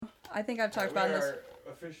I think I've talked about this. We are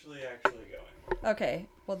officially actually going. Okay,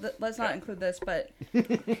 well, let's not include this, but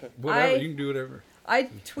Whatever, you can do whatever. I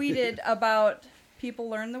tweeted about people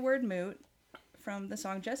learn the word moot from the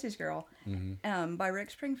song Jesse's Girl by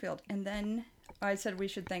Rick Springfield. And then I said we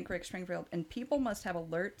should thank Rick Springfield. And people must have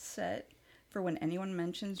alerts set for when anyone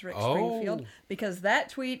mentions Rick Springfield. Because that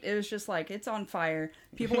tweet is just like, it's on fire.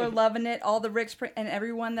 People are loving it. All the and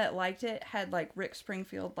everyone that liked it had like Rick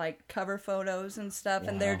Springfield like cover photos and stuff. Wow.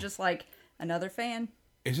 And they're just like, another fan.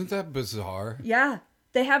 Isn't that bizarre? Yeah.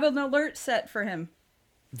 They have an alert set for him.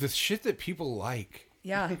 The shit that people like.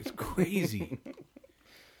 Yeah. It's crazy.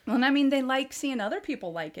 Well, and I mean, they like seeing other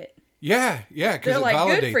people like it. Yeah, because it like,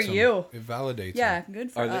 validates good for them. you. It validates Yeah, them.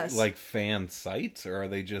 good for us. Are they like fan sites, or are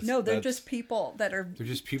they just... No, they're just people that are... They're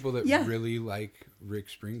just people that really like Rick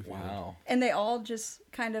Springfield. Wow. And they all just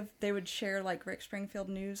kind of, they would share like Rick Springfield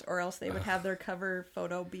news, or else they would have their cover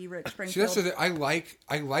photo be Rick Springfield. See, that's what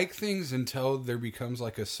I like things until there becomes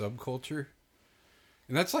like a subculture.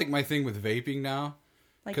 And that's like my thing with vaping now.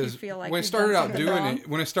 Like you feel like when I started out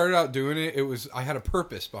doing it, it was, I had a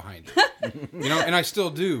purpose behind it. And I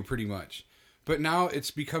still do pretty much. But now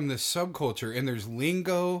it's become this subculture, and there's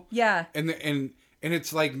lingo. Yeah. And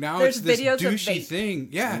it's like now there's it's this douchey videos thing.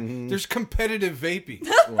 Yeah. There's competitive vaping.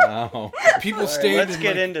 Wow. People stand. Let's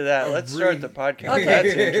get into that. Let's start the podcast. Okay. That's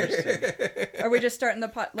interesting. Are we just starting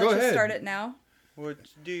the Let's just start it now. Well,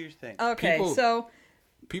 do your thing. Okay,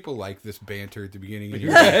 people like this banter at the beginning of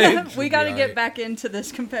your head. We got to get back into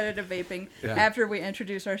this competitive vaping after we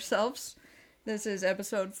introduce ourselves. This is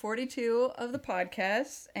episode 42 of the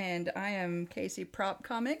podcast, and I am Casey Prop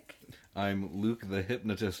Comic. I'm Luke the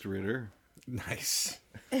Hypnotist Ritter. Nice.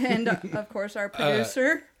 And, of course, our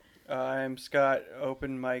producer. I'm Scott,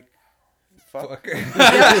 open mic. Fuck.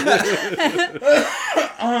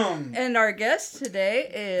 And our guest today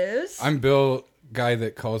is... I'm Bill, guy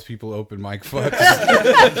that calls people open mic fucks.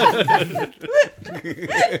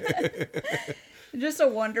 Just a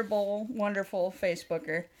wonderful, wonderful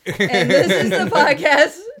Facebooker. And this is the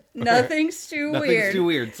podcast, Nothing's Too Weird. Nothing's too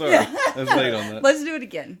weird, sorry. I was late on that. Let's do it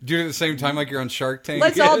again. Do it at the same time like you're on Shark Tank?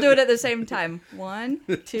 Let's all do it at the same time. 1,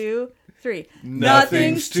 2, 3.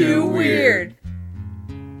 Nothing's too weird.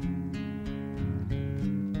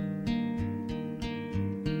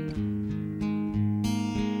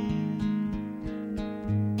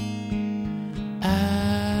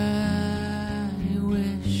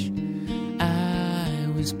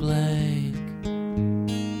 Blank.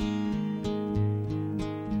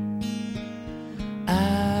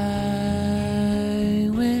 I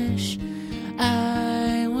wish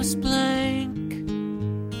I was blank.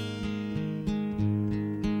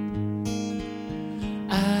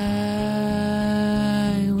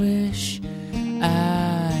 I wish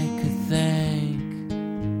I could thank.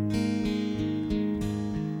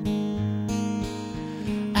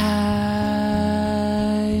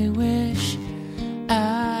 I wish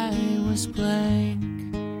I was blank.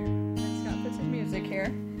 Scott put some music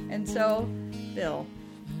here. And so, Bill,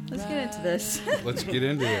 let's get into this. Let's get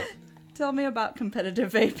into it. Tell me about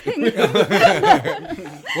competitive vaping.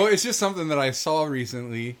 Well, it's just something that I saw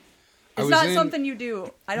recently. It's not something you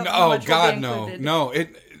do. I don't know how much God, will be included. no.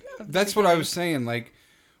 That's what I was saying. Like,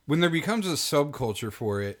 when there becomes a subculture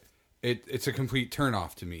for it, it's a complete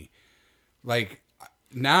turnoff to me. Like,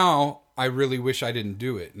 now I really wish I didn't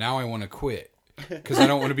do it. Now I want to quit because I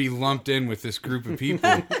don't want to be lumped in with this group of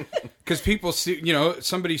people. Because people see,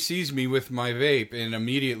 somebody sees me with my vape, and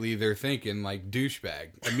immediately they're thinking like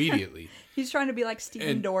douchebag. Immediately, he's trying to be like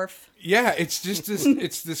Steven Dorff. Yeah, it's just this.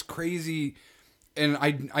 It's this crazy. And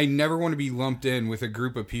I never want to be lumped in with a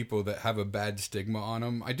group of people that have a bad stigma on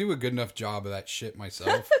them. I do a good enough job of that shit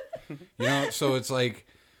myself. So it's like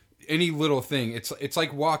any little thing. It's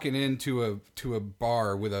like walking into a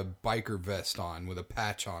bar with a biker vest on with a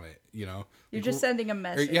patch on it, You're just sending a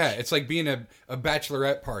message. Yeah, it's like being a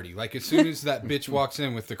bachelorette party. Like as soon as that bitch walks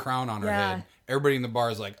in with the crown on her head, everybody in the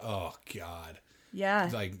bar is like, "Oh God." Yeah.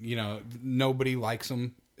 Like, nobody likes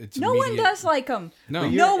them. No one does like them. No.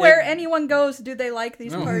 Nowhere anyone goes do they like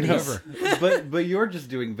these parties. Never. But you're just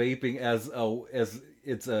doing vaping as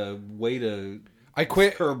it's a way to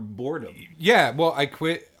curb boredom. Yeah, well, I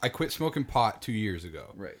quit smoking pot 2 years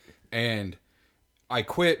ago. Right. And I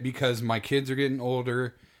quit because my kids are getting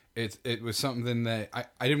older. It was something that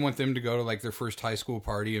I didn't want them to go to like their first high school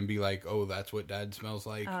party and be like, "Oh, that's what Dad smells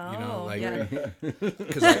like."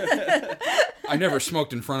 Because I never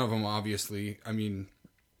smoked in front of them, obviously. I mean,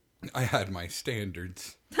 I had my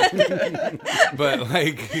standards. But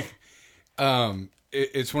like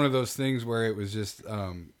it's one of those things where it was just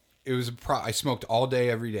I smoked all day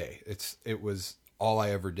every day. It was all I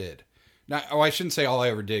ever did. I shouldn't say all I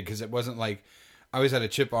ever did, because it wasn't like I always had a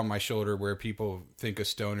chip on my shoulder where people think of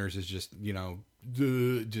stoners as just,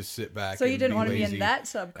 just sit back. So you didn't want to be in that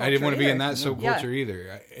subculture. I didn't want to be in that subculture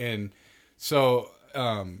either. And so,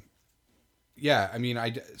 I mean,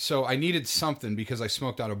 I needed something because I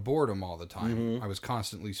smoked out of boredom all the time. I was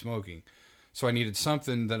constantly smoking. So I needed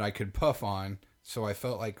something that I could puff on. So I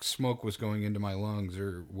felt like smoke was going into my lungs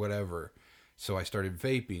or whatever. So I started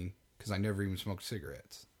vaping because I never even smoked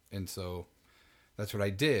cigarettes. And so that's what I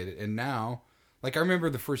did. And now, like, I remember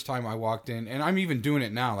the first time I walked in, and I'm even doing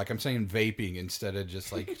it now. Like, I'm saying vaping instead of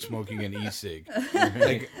just like smoking an e-cig.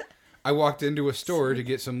 Like, I walked into a store to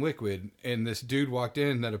get some liquid, and this dude walked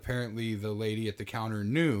in that apparently the lady at the counter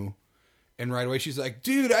knew. And right away she's like,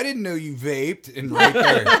 dude, I didn't know you vaped. And right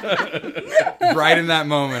there, right in that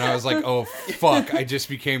moment, I was like, oh, fuck, I just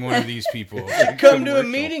became one of these people. Come to a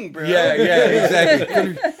meeting, bro. Yeah,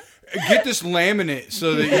 exactly. Get this laminate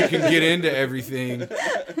so that you can get into everything.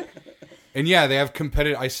 And yeah, they have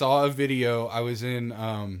competitive. I saw a video. I was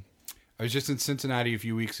just in Cincinnati a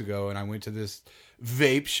few weeks ago, and I went to this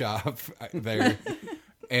vape shop there.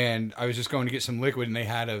 And I was just going to get some liquid, and they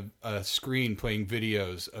had a screen playing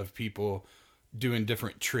videos of people doing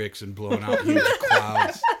different tricks and blowing out huge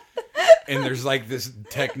clouds. And there's like this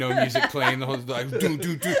techno music playing the whole like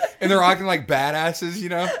do, and they're acting like badasses,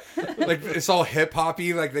 like it's all hip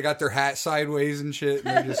hoppy, like they got their hat sideways and shit,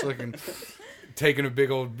 and they're just taking a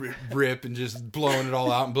big old rip and just blowing it all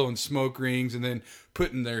out and blowing smoke rings, and then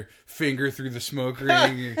putting their finger through the smoke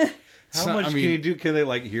ring. How much can you do? Can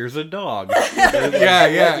they here's a dog?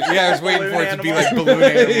 Yeah. I was waiting for it to be like balloon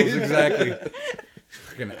animals, exactly.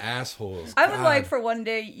 Fucking assholes. I would like for one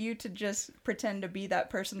day you to just pretend to be that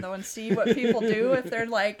person though and see what people do. If they're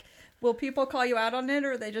like, will people call you out on it,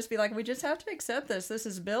 or they just be like, we just have to accept this. This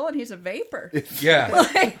is Bill and he's a vapor. Yeah.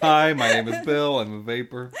 Hi, my name is Bill. I'm a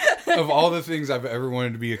vapor. Of all the things I've ever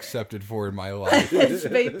wanted to be accepted for in my life, this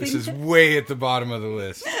is way at the bottom of the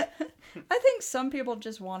list. I think some people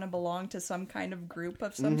just want to belong to some kind of group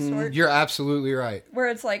of some sort. You're absolutely right. Where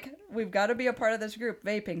it's like, we've got to be a part of this group.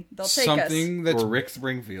 Vaping. They'll take something us. That's or Rick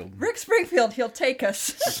Springfield. Rick Springfield, he'll take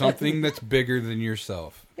us. Something that's bigger than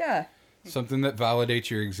yourself. Yeah. Something that validates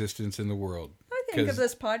your existence in the world. I think of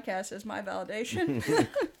this podcast as my validation.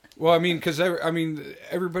 Well, I mean, because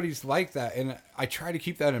everybody's like that, and I try to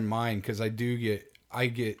keep that in mind because I get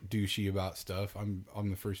douchey about stuff. I'm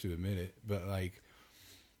the first to admit it, but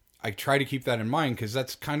I try to keep that in mind because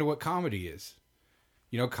that's kind of what comedy is.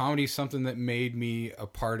 Comedy is something that made me a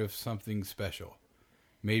part of something special.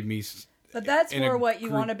 Made me. But that's more what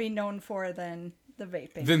you want to be known for than the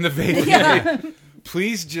vaping. Yeah.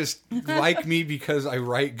 Please just like me because I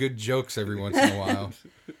write good jokes every once in a while.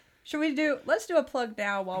 Let's do a plug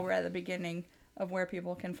now while we're at the beginning of where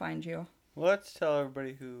people can find you. Let's tell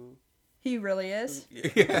everybody who he really is.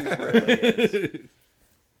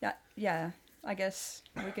 Yeah. I guess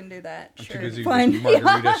we can do that. I'm sure. too busy with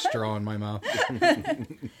margarita straw in my mouth.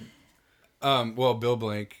 Well, Bill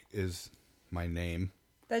Blank is my name.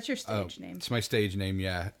 That's your stage name. It's my stage name,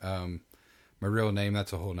 yeah. My real name,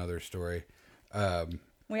 that's a whole nother story. We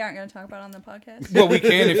aren't going to talk about it on the podcast? Well, we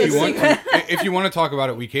can if you want. If you want to talk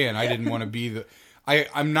about it, we can. I didn't want to be the...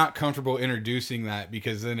 I'm not comfortable introducing that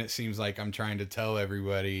because then it seems like I'm trying to tell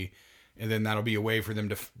everybody... And then that'll be a way for them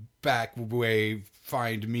to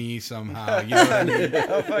find me somehow. You know what I mean?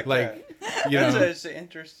 That's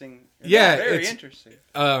interesting. Yeah, very interesting.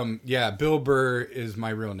 Bill Burr is my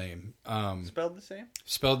real name. Spelled the same?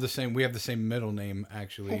 Spelled the same. We have the same middle name,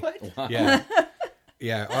 actually. What? Wow.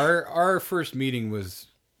 Yeah. Our first meeting was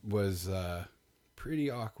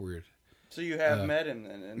pretty awkward. So you have met him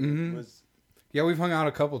then, and it was. Yeah, we've hung out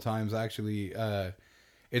a couple times actually.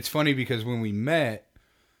 It's funny because when we met.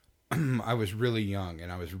 I was really young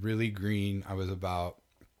and I was really green. I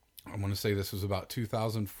want to say this was about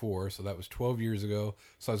 2004. So that was 12 years ago.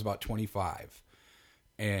 So I was about 25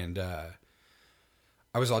 and, I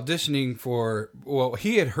was auditioning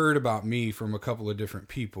he had heard about me from a couple of different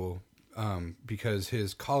people, because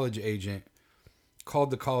his college agent called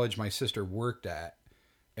the college my sister worked at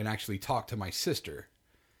and actually talked to my sister.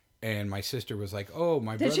 And my sister was like, "Oh,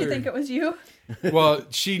 my brother." Did she think it was you? Well,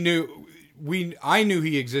 she knew. I knew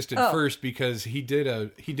he existed first because he did a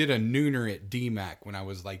nooner at DMAC when I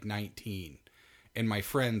was 19, and my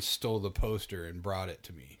friend stole the poster and brought it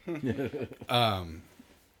to me.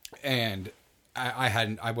 And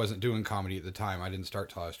I wasn't doing comedy at the time. I didn't start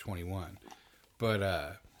till I was 21, but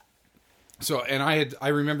I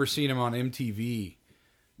remember seeing him on MTV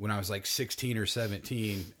when I was 16 or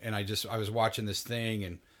 17, and I was watching this thing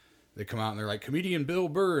and they come out and they're like, comedian Bill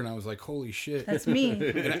Burr, and I was like, holy shit, that's me.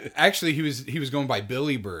 And actually, he was going by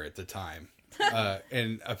Billy Burr at the time,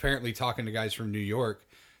 and apparently talking to guys from New York,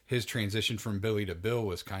 his transition from Billy to Bill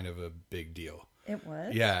was kind of a big deal. It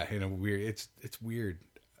was. Yeah, in a weird. It's weird.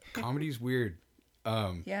 Comedy's weird.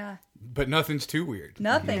 Yeah. But nothing's too weird.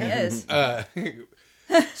 Nothing is.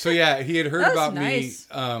 So yeah, he had heard about nice.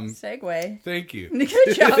 me. Segue. Thank you.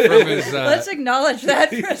 Good job. From his, Let's acknowledge that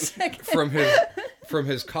for a second. From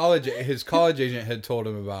his college agent had told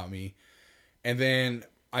him about me, and then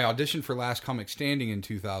I auditioned for Last Comic Standing in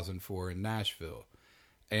 2004 in Nashville,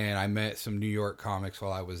 and I met some New York comics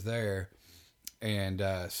while I was there, and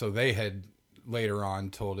so they had later on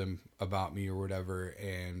told him about me or whatever,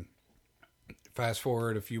 and fast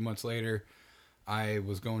forward a few months later, I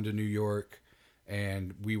was going to New York.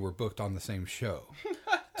 And we were booked on the same show.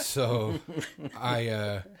 So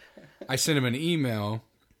I sent him an email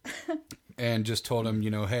and just told him,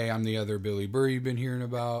 hey, I'm the other Billy Burr you've been hearing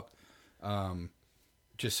about.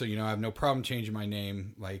 Just so you know, I have no problem changing my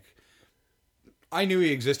name. Like, I knew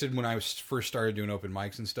he existed when I first started doing open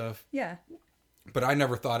mics and stuff. Yeah. But I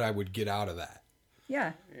never thought I would get out of that.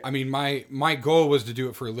 Yeah. I mean, my goal was to do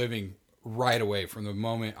it for a living right away from the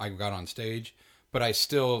moment I got on stage. But I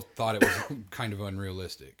still thought it was kind of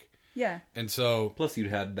unrealistic. Yeah. And so... Plus you'd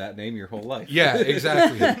had that name your whole life. Yeah,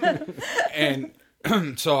 exactly. And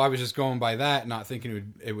so I was just going by that, not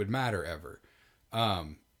thinking it would matter ever.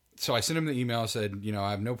 So I sent him the email, said,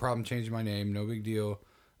 I have no problem changing my name, no big deal.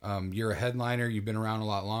 You're a headliner, you've been around a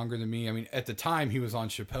lot longer than me. I mean, at the time, he was on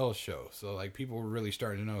Chappelle's show. So, like, people were really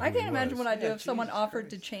starting to know who I can't he imagine was. what I'd do if someone offered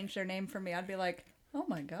to change their name for me. I'd be like, oh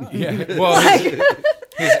my God. Yeah, well...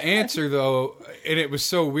 His answer, though, and it was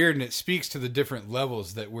so weird, and it speaks to the different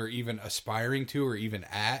levels that we're even aspiring to or even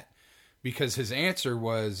at, because his answer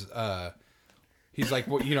was, he's like,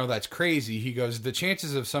 well, that's crazy. He goes, the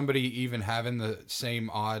chances of somebody even having the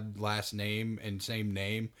same odd last name and same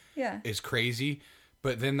name is crazy,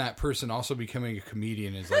 but then that person also becoming a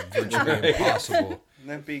comedian is like virtually impossible. And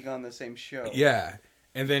then being on the same show. Yeah.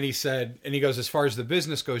 And then he said, and he goes, as far as the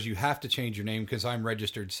business goes, you have to change your name because I'm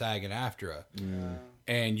registered SAG and AFTRA.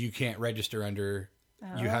 And you can't register under,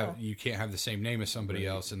 you can't have the same name as somebody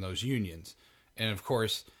else in those unions. And of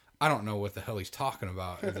course, I don't know what the hell he's talking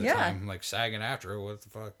about at the time. Like SAG and AFTRA, what the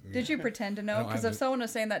fuck? Did you pretend to know? Because if someone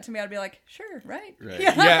was saying that to me, I'd be like, sure, right?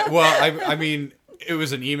 Yeah, well, I mean, it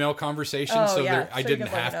was an email conversation, I didn't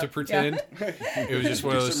have to pretend. Yeah. It was just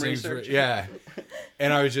one of those things where,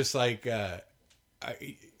 and I was just like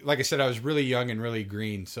I said, I was really young and really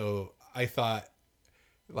green, so I thought,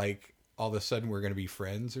 like, all of a sudden we're going to be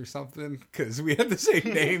friends or something because we had the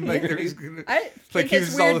same name. Like, I think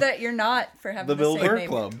it's weird that you're not for having the same Bill Burr name.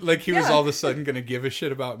 Club. Like, he was all of a sudden going to give a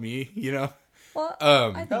shit about me, Well,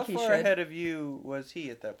 I think how he far should. ahead of you was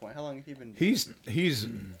he at that point? How long had he been? He's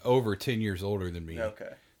over 10 years older than me.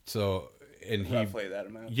 Okay. So, and roughly that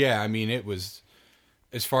amount. Yeah, I mean, it was,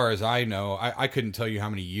 as far as I know, I couldn't tell you how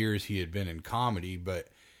many years he had been in comedy, but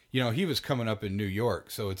he was coming up in New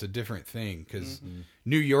York, so it's a different thing because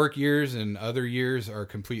New York years and other years are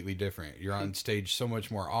completely different. You're on stage so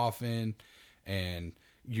much more often, and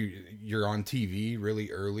you're on TV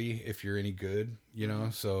really early if you're any good,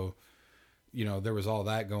 So, there was all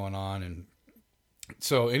that going on, and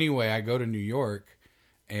so anyway, I go to New York,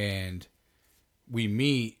 and we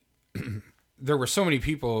meet. There were so many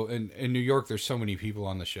people in New York. There's so many people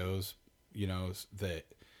on the shows, that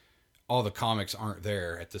all the comics aren't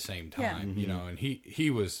there at the same time, and he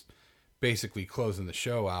was basically closing the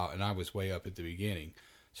show out, and I was way up at the beginning.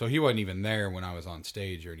 So he wasn't even there when I was on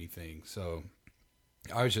stage or anything. So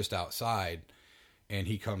I was just outside, and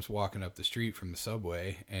he comes walking up the street from the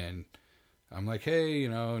subway, and I'm like, hey,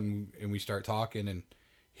 and we start talking, and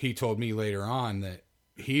he told me later on that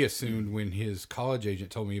he assumed when his college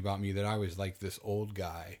agent told me about me that I was like this old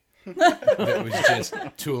guy that was just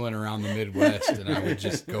tooling around the Midwest, and I would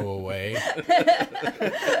just go away.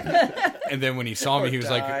 And then when he saw me, he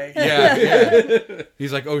was like, yeah.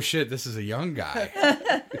 He's like, oh shit, this is a young guy.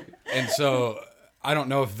 And so I don't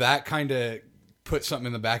know if that kind of put something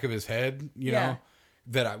in the back of his head, know,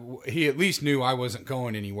 that he at least knew I wasn't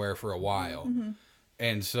going anywhere for a while.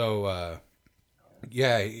 And so,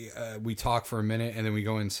 we talk for a minute, and then we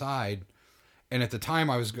go inside. And at the time,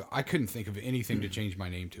 I couldn't think of anything to change my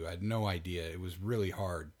name to. I had no idea. It was really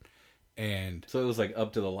hard. And so it was like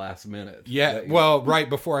up to the last minute. Yeah. Well, right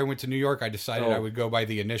before I went to New York, I decided I would go by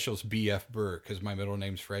the initials BF Burr because my middle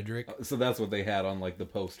name's Frederick. So that's what they had on like the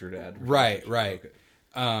poster ad. Right. Okay.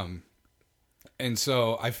 And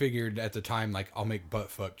so I figured at the time, like, I'll make butt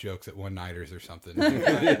fuck jokes at one-nighters or something.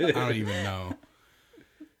 I don't even know.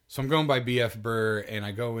 So I'm going by BF Burr, and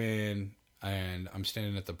I go in, and I'm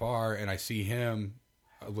standing at the bar, and I see him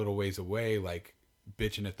a little ways away, like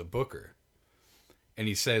bitching at the booker. And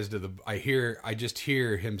he says I just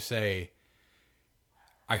hear him say,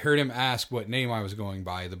 I heard him ask what name I was going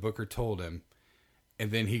by. The booker told him.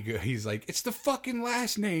 And then he's like, it's the fucking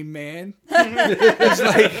last name, man. He's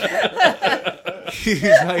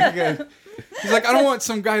like, I don't want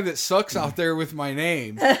some guy that sucks out there with my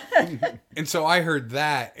name. And so I heard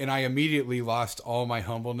that, and I immediately lost all my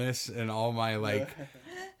humbleness and all my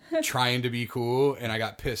trying to be cool, and I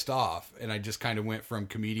got pissed off, and I just kind of went from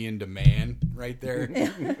comedian to man right there.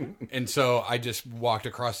 And so I just walked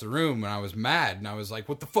across the room, and I was mad, and I was like,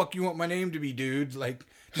 what the fuck you want my name to be, dude? Like,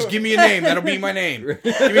 just give me a name. That'll be my name. Give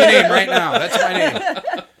me a name right now. That's my name.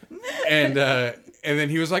 And then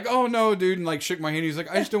he was like, oh no, dude, and like shook my hand. He's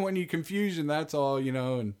like, I just don't want any confusion. That's all,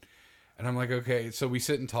 and I'm like, okay. So we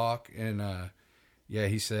sit and talk, and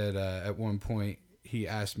he said at one point, he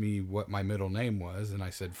asked me what my middle name was, and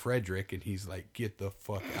I said Frederick, and he's like, get the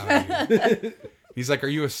fuck out of here. He's like, are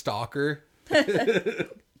you a stalker? And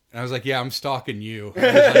I was like, yeah, I'm stalking you.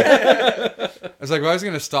 I was like, if I was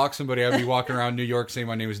going to stalk somebody, I'd be walking around New York saying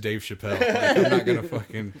my name is Dave Chappelle. Like, I'm not going to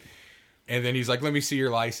fucking... And then he's like, let me see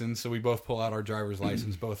your license. So we both pull out our driver's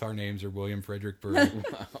license. Both our names are William Frederick Burr.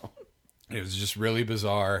 Wow. It was just really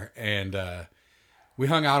bizarre. And we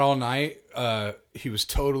hung out all night. He was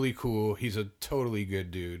totally cool. He's a totally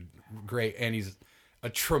good dude. Great. And he's a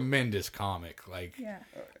tremendous comic. Like, yeah.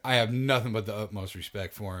 I have nothing but the utmost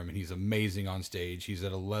respect for him. And he's amazing on stage. He's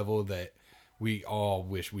at a level that we all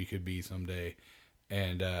wish we could be someday.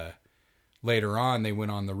 And later on, they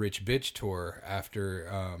went on the Rich Bitch tour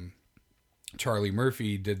after Charlie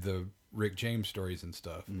Murphy did the Rick James stories and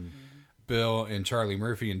stuff. Mm-hmm. Bill and Charlie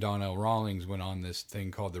Murphy and Donnell Rawlings went on this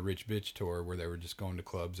thing called the Rich Bitch tour, where they were just going to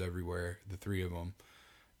clubs everywhere, the three of them.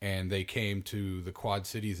 And they came to the Quad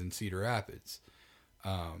Cities in Cedar Rapids.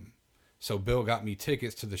 So Bill got me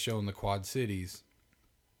tickets to the show in the Quad Cities,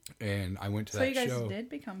 and I went to that show. So you guys did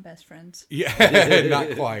become best friends? Yeah,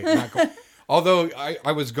 not quite. Although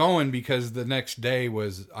I was going because the next day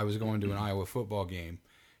I was going to an Iowa football game,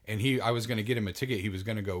 and I was going to get him a ticket. He was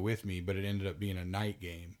going to go with me, but it ended up being a night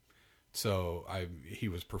game. So he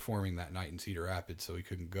was performing that night in Cedar Rapids, so he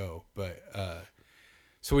couldn't go. But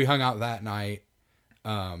so we hung out that night,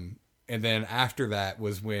 and then after that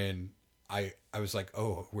was when I was like,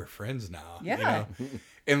 oh, we're friends now. Yeah.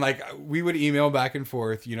 And like we would email back and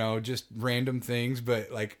forth, just random things.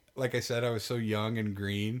 But like I said, I was so young and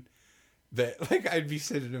green that like I'd be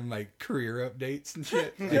sending him like career updates and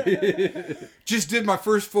shit. Like, just did my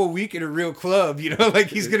first full week at a real club, like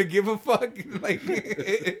he's gonna give a fuck. Like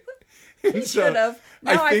he should have.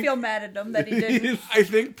 Now I feel mad at him that he didn't. I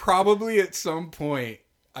think probably at some point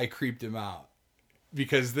I creeped him out,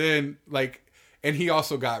 because then and he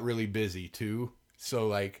also got really busy too. So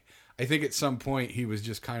like I think at some point he was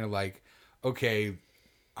just kind of like, okay,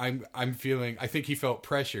 I'm feeling. I think he felt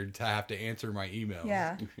pressured to have to answer my emails.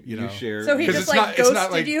 Yeah, you share. So he just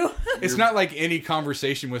ghosted you. It's not like any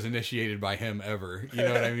conversation was initiated by him ever. You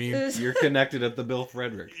know what I mean? You're connected at the Bill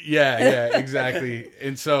Frederick. Yeah, exactly.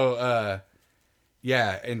 And so,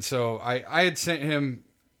 and so I had sent him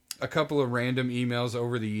a couple of random emails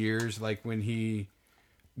over the years, like when he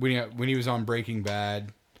was on Breaking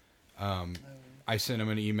Bad. I sent him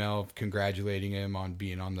an email congratulating him on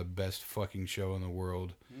being on the best fucking show in the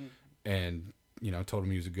world, and told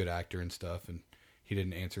him he was a good actor and stuff, and he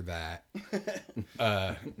didn't answer that.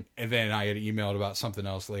 And then I had emailed about something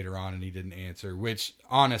else later on, and he didn't answer, which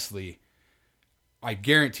honestly I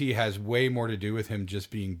guarantee has way more to do with him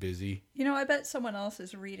just being busy. I bet someone else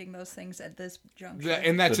is reading those things at this juncture.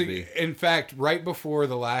 And that's in fact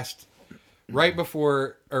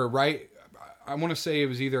I want to say it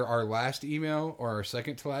was either our last email or our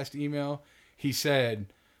second to last email. He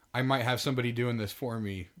said, I might have somebody doing this for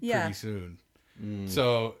me pretty soon.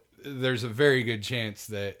 So there's a very good chance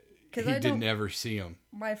that he didn't ever see him.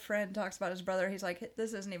 My friend talks about his brother. He's like,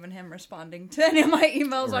 this isn't even him responding to any of my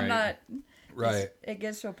emails. Right. I'm not. Right. It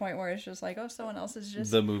gets to a point where it's just like, oh, someone else is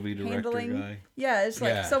just the movie director guy. Yeah, it's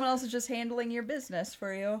like someone else is just handling your business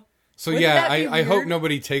for you. So I hope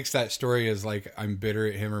nobody takes that story as like I'm bitter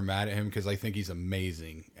at him or mad at him, because I think he's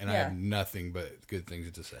amazing and I have nothing but good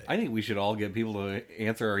things to say. I think we should all get people to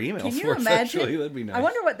answer our emails. Can you imagine? Actually, that'd be nice. I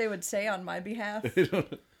wonder what they would say on my behalf.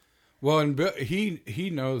 Well, and he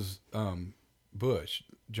knows Bush,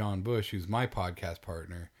 John Bush, who's my podcast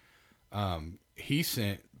partner. He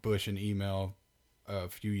sent Bush an email a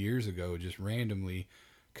few years ago just randomly,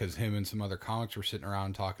 because him and some other comics were sitting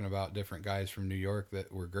around talking about different guys from New York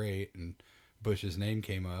that were great, and Bush's name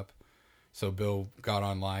came up. So Bill got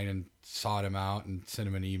online and sought him out and sent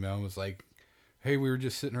him an email and was like, hey, we were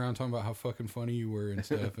just sitting around talking about how fucking funny you were and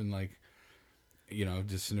stuff. And like, you know,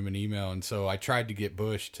 just sent him an email. And so I tried to get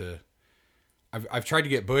Bush to, I've tried to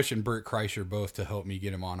get Bush and Bert Kreischer both to help me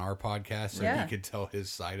get him on our podcast so he could tell his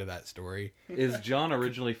side of that story. Is John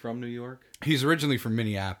originally from New York? He's originally from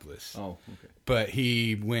Minneapolis. Oh, okay. But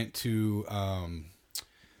he went to,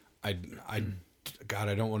 God,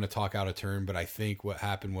 I don't want to talk out of turn, but I think what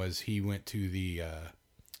happened was he went to the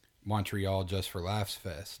Montreal Just for Laughs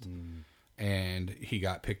Fest, and he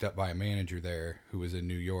got picked up by a manager there who was in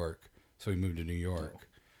New York. So he moved to New York,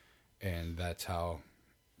 and that's how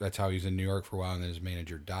he was in New York for a while. And then his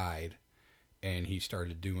manager died, and he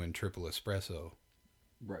started doing Triple Espresso,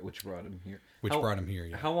 right? Which brought him here.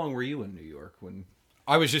 Yeah. How long were you in New York when?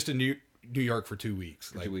 I was just in New York for 2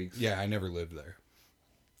 weeks. 2 weeks. Yeah, I never lived there.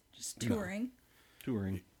 Just touring. No.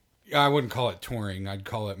 Touring. I wouldn't call it touring. I'd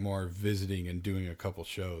call it more visiting and doing a couple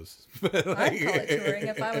shows. I'd call it touring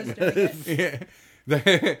if I was doing it.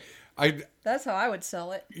 Yeah. That's how I would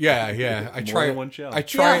sell it. Yeah. I try one show. I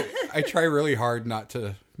try really hard not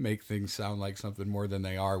to make things sound like something more than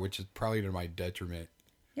they are, which is probably to my detriment.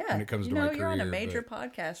 Yeah, when it comes to my career, you're on a major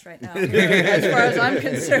podcast right now. As far as I'm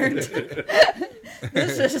concerned,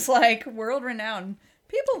 this is like world renowned.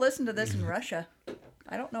 People listen to this in Russia.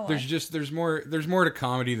 I don't know why. There's more to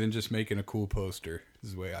comedy than just making a cool poster.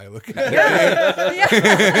 Is the way I look at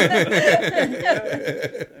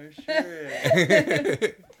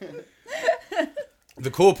it. The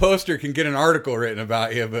cool poster can get an article written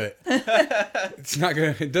about you, but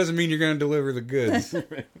it doesn't mean you're gonna deliver the goods.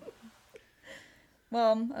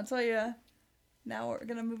 Well, I'll tell you. Now what we're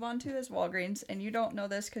gonna move on to is Walgreens, and you don't know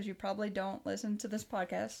this because you probably don't listen to this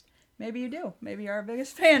podcast. Maybe you do. Maybe you're our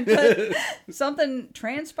biggest fan. But something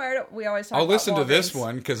transpired. We always talk I'll about listen Walgreens. to this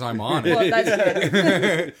one because I'm on it. Well, that's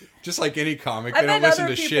good. Just like any comic, I they don't bet listen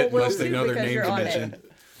other to people shit will unless they too know their because names you're on it. mentioned.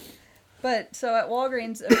 But so at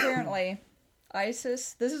Walgreens, apparently,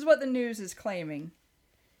 ISIS. This is what the news is claiming.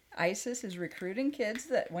 ISIS is recruiting kids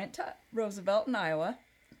that went to Roosevelt in Iowa.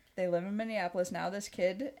 They live in Minneapolis now. This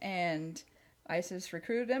kid, and ISIS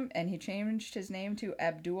recruited him, and he changed his name to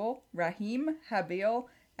Abdul Rahim Habil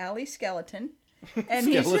Ali Skeleton. And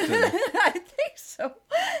Skeleton. I think so.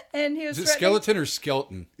 And he was Is it skeleton or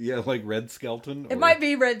skeleton? Yeah, like Red Skelton. It might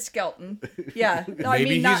be Red Skelton. Yeah. No, Maybe I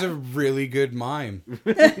mean, he's a really good mime.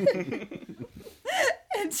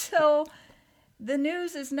 And so the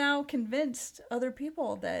news is now convinced other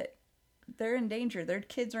people that they're in danger. Their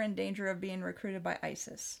kids are in danger of being recruited by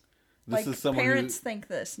ISIS. This is someone parents think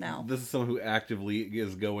this now. This is someone who actively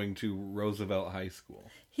is going to Roosevelt High School.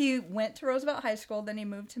 He went to Roosevelt High School, then he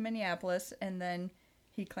moved to Minneapolis, and then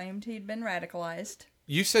he claimed he'd been radicalized.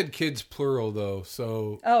 You said kids plural though,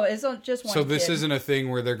 so it's just one. So this kid. isn't a thing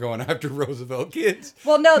where they're going after Roosevelt kids.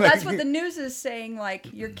 Well, no, that's what the news is saying.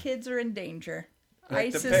 Like, your kids are in danger.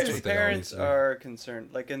 Like ISIS the is parents are concerned,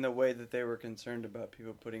 like in the way that they were concerned about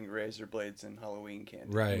people putting razor blades in Halloween candy,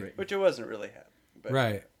 Right. Which it wasn't really happening, but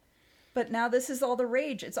Right. But now this is all the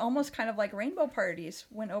rage. It's almost kind of like rainbow parties.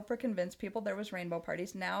 When Oprah convinced people there was rainbow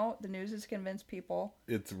parties, now the news has convinced people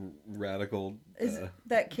It's radical.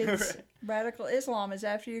 that kids radical Islam is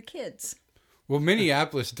after your kids. Well,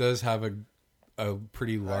 Minneapolis does have a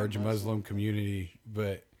pretty large Muslim community,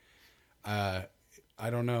 but I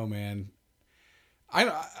don't know, man.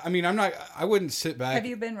 I mean, I wouldn't sit back. Have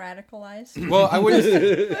you been radicalized? Well, I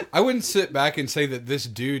wouldn't sit back and say that this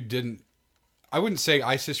dude didn't. I wouldn't say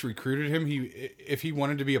ISIS recruited him. If he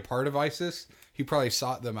wanted to be a part of ISIS, he probably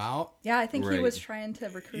sought them out. Yeah, I think he Right. was trying to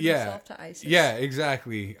recruit himself to ISIS. Yeah,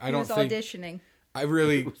 exactly. He was auditioning. I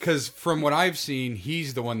really, because from what I've seen,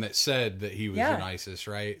 he's the one that said that he was in ISIS,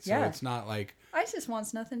 right? So it's not like ISIS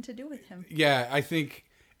wants nothing to do with him. Yeah, I think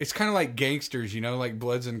it's kind of like gangsters, like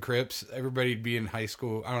Bloods and Crips. Everybody'd be in high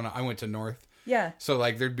school. I don't know. I went to North. Yeah. So,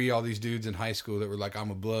 like, there'd be all these dudes in high school that were like,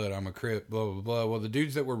 I'm a Blood, I'm a Crip, blah, blah, blah. Well, the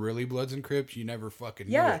dudes that were really Bloods and Crips, you never fucking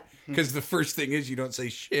knew it. Because the first thing is you don't say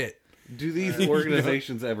shit. Do these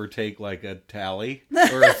organizations ever take, like, a tally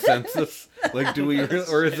or a census? Like, do we,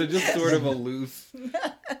 or is it just sort of a loose,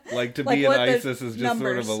 like, to be in ISIS is just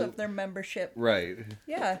sort of a... of their membership. Right.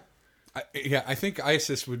 Yeah. I think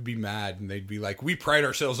ISIS would be mad, and they'd be like, "We pride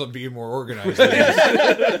ourselves on being more organized.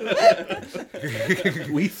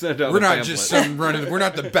 We sent out. We're not just some running. We're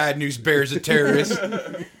not the bad news bears of terrorists."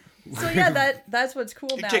 So yeah, that's what's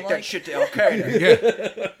cool now. take like, that shit to Al Qaeda.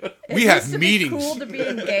 Yeah, we have used to meetings. Be cool to be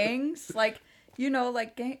in gangs, like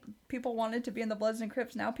people wanted to be in the Bloods and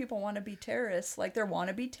Crips. Now people want to be terrorists, like they're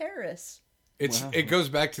wannabe terrorists. It goes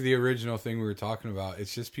back to the original thing we were talking about.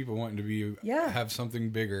 It's just people wanting to be have something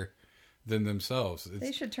bigger. than themselves.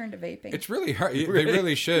 They should turn to vaping. It's really hard. They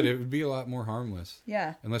really should. It would be a lot more harmless.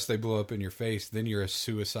 Yeah. Unless they blow up in your face, then you're a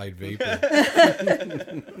suicide vapor.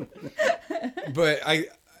 But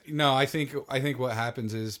I think what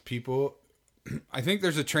happens is people, I think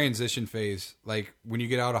there's a transition phase. Like when you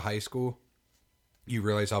get out of high school, you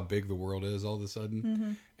realize how big the world is all of a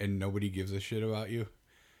sudden, and nobody gives a shit about you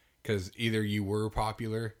because either you were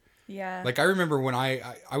popular. Yeah. Like I remember when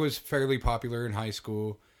I was fairly popular in high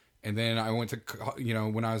school, and then I went to,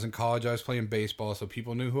 when I was in college, I was playing baseball, so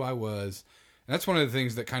people knew who I was. And that's one of the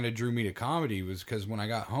things that kind of drew me to comedy was because when I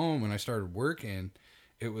got home and I started working,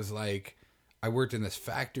 it was like I worked in this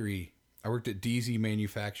factory. I worked at DZ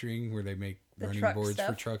Manufacturing where they make running boards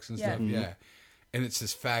for trucks and stuff. Mm-hmm. Yeah. And it's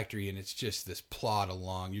this factory, and it's just this plod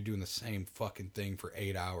along. You're doing the same fucking thing for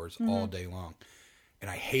 8 hours all day long.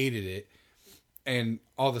 And I hated it. And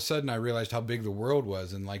all of a sudden, I realized how big the world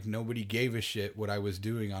was, and like nobody gave a shit what I was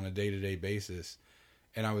doing on a day-to-day basis.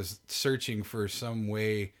 And I was searching for some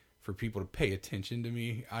way for people to pay attention to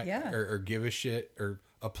me, or give a shit, or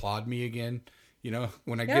applaud me again.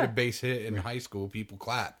 When I get a base hit in high school, people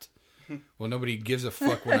clapped. Well, nobody gives a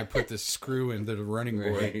fuck when I put this screw into the running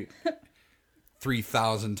board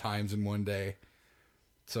 3,000 times in one day.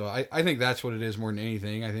 So I think that's what it is more than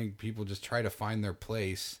anything. I think people just try to find their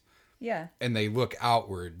place. Yeah. And they look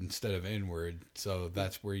outward instead of inward. So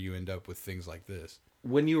that's where you end up with things like this.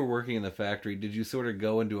 When you were working in the factory, did you sort of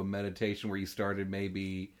go into a meditation where you started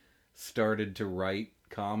to write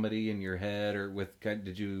comedy in your head, or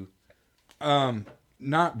did you?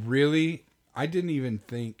 Not really. I didn't even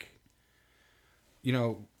think,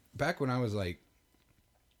 back when I was like,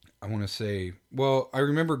 I want to say, well, I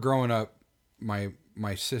remember growing up, my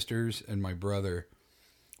sisters and my brother,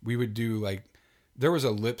 we would do there was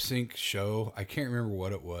a lip sync show. I can't remember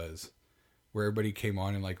what it was, where everybody came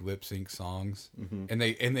on and lip sync songs, and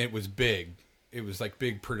it was big. It was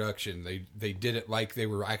big production. They did it like they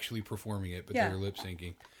were actually performing it, but they were lip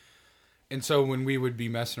syncing. And so when we would be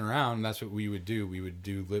messing around, that's what we would do. We would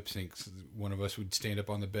do lip syncs. One of us would stand up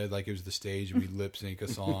on the bed like it was the stage, and we'd lip sync a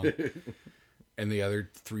song. And the other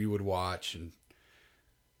three would watch, and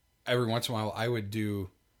every once in a while I would do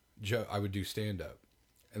stand up,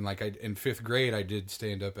 and in 5th grade I did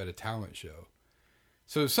stand up at a talent show.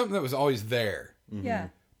 So it was something that was always there. Yeah,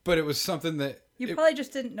 but it was something that you probably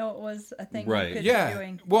just didn't know it was a thing. Right? You could be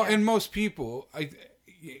doing. Well, and most people,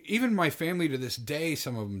 even my family to this day,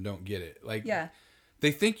 some of them don't get it.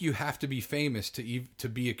 They think you have to be famous to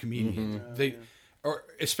be a comedian. Or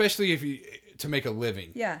especially to make a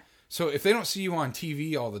living. Yeah. So if they don't see you on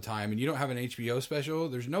TV all the time and you don't have an HBO special,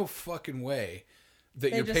 there's no fucking way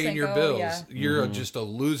that you're paying your bills. Yeah. You're just a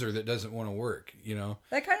loser that doesn't want to work,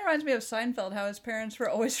 That kind of reminds me of Seinfeld, how his parents were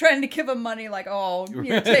always trying to give him money, take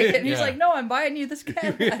it. And he's like, no, I'm buying you this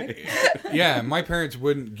Cadillac. Yeah, my parents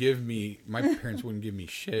wouldn't give me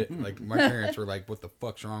shit. My parents were like, what the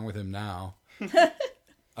fuck's wrong with him now?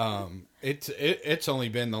 It's only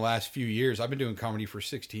been the last few years. I've been doing comedy for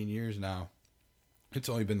 16 years now. It's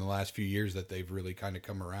only been the last few years that they've really kind of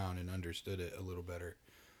come around and understood it a little better.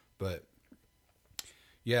 But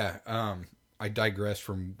yeah, I digressed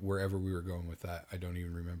from wherever we were going with that. I don't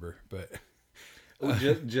even remember, but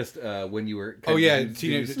just when you were did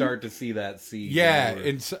you start to see that seed? Yeah,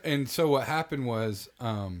 and so what happened was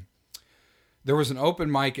there was an open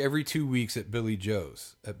mic every 2 weeks at Billy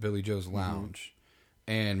Joe's Lounge,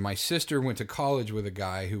 and my sister went to college with a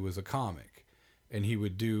guy who was a comic. And he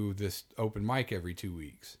would do this open mic every 2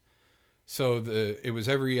 weeks. So it was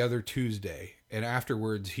every other Tuesday. And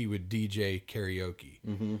afterwards, he would DJ karaoke.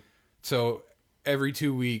 Mm-hmm. So every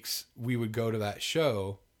 2 weeks, we would go to that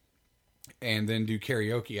show and then do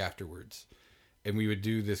karaoke afterwards. And we would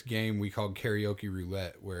do this game we called Karaoke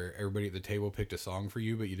Roulette, where everybody at the table picked a song for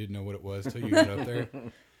you, but you didn't know what it was till you got up there.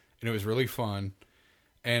 And it was really fun.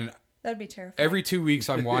 And that'd be terrifying. Every 2 weeks,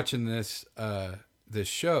 I'm watching this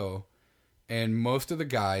show. And most of the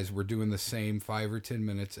guys were doing the same 5 or 10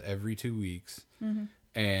 minutes every 2 weeks. Mm-hmm.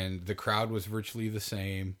 And the crowd was virtually the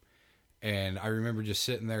same. And I remember just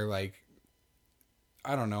sitting there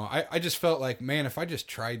I don't know. I just felt like, man, if I just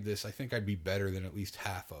tried this, I think I'd be better than at least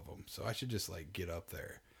half of them. So I should just get up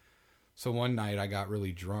there. So one night I got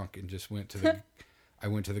really drunk and just went to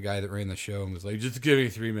the guy that ran the show and was like, just give me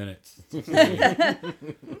 3 minutes.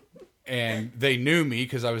 And they knew me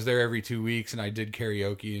because I was there every 2 weeks and I did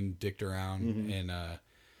karaoke and dicked around. Mm-hmm. And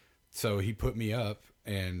so he put me up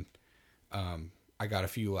and I got a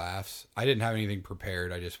few laughs. I didn't have anything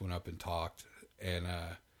prepared. I just went up and talked. And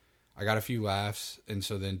I got a few laughs. And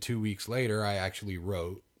so then 2 weeks later, I actually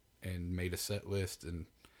wrote and made a set list and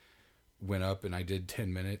went up and I did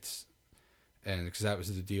 10 minutes. and because that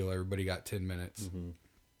was the deal, everybody got 10 minutes.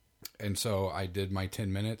 And so I did my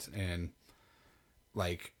 10 minutes, and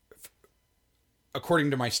like,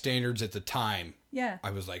 according to my standards at the time,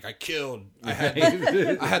 I was like, I killed. I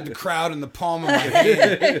had the crowd in the palm of my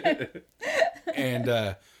hand,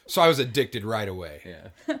 and so I was addicted right away.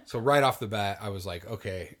 Yeah. So right off the bat, I was like,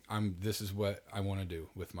 okay, this is what I want to do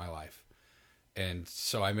with my life. And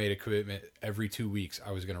so I made a commitment every 2 weeks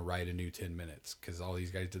I was going to write a new 10 minutes because all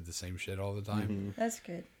these guys did the same shit all the time. That's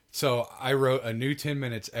good. So I wrote a new 10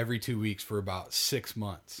 minutes every 2 weeks for about 6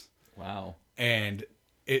 months. Wow. And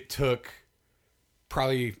it took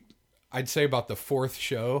probably, I'd say about the 4th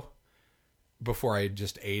show before I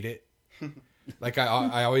just ate it. Like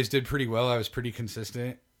I always did pretty well. I was pretty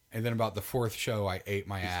consistent. And then about the 4th show, I ate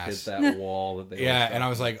my ass. Hit that wall that they and I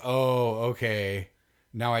was like, oh, okay.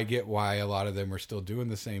 Now I get why a lot of them are still doing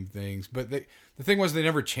the same things. But the thing was, they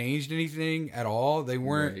never changed anything at all. They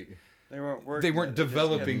weren't. Right. They weren't working. They weren't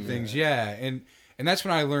developing things. Yeah, and that's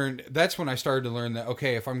when I learned. That's when I started to learn that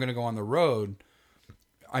okay, if I'm going to go on the road,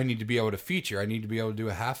 I need to be able to feature. I need to be able to do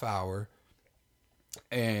a half hour.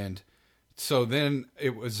 And so then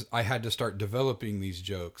I had to start developing these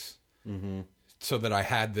jokes. So that I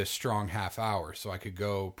had this strong half hour, so I could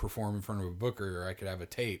go perform in front of a booker, or I could have a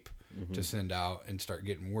tape to send out and start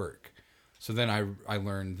getting work. So then I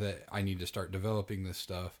learned that I need to start developing this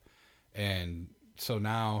stuff, and so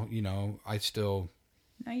now I still.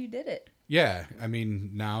 Now you did it. Yeah, I mean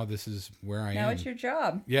now this is where I am. Now it's your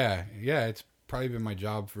job. Yeah, it's probably been my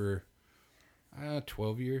job for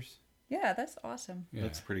 12 years. Yeah, that's awesome. Yeah.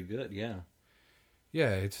 That's pretty good. Yeah.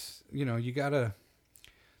 Yeah, it's you gotta.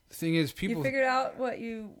 The thing is, people... You figured out what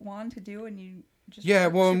you want to do, and you just... Yeah,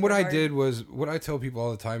 well, and what I did was... What I tell people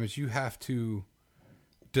all the time is you have to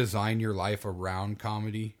design your life around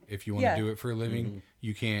comedy if you want to do it for a living.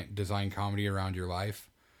 You can't design comedy around your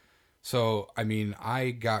life. So, I mean,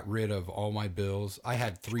 I got rid of all my bills. I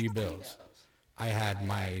had 3 bills. I had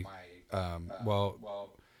my... I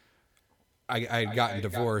had gotten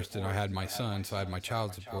divorced, and I had my son, so I had my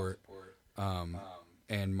child support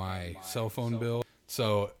and my cell phone bill.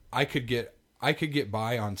 So I could get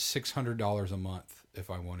by on $600 a month if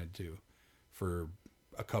I wanted to for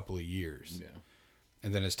a couple of years. Yeah.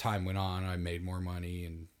 And then as time went on, I made more money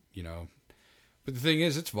and, but the thing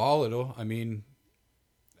is, it's volatile. I mean,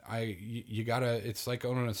 you gotta, it's like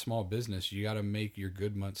owning a small business. You gotta make your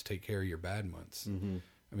good months take care of your bad months.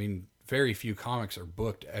 I mean, very few comics are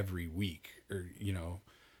booked every week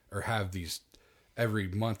or have these, every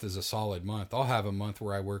month is a solid month. I'll have a month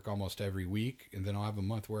where I work almost every week, and then I'll have a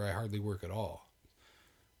month where I hardly work at all.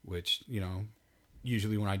 Which,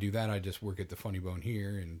 usually when I do that, I just work at the Funny Bone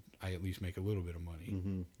here, and I at least make a little bit of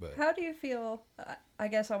money. But how do you feel? I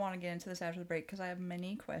guess I want to get into this after the break, because I have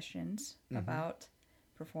many questions about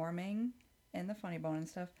performing and the Funny Bone and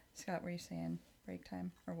stuff. Scott, were you saying break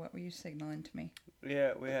time, or what were you signaling to me?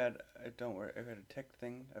 Yeah, we had, don't worry, I had a tech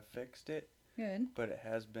thing, I fixed it. Good. But it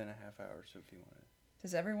has been a half hour, so if you want it.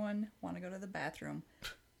 Does everyone want to go to the bathroom?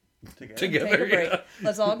 Together. Take a break. Yeah.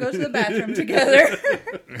 Let's all go to the bathroom together.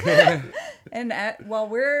 And while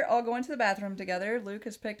we're all going to the bathroom together, Luke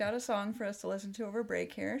has picked out a song for us to listen to over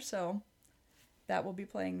break here, so that will be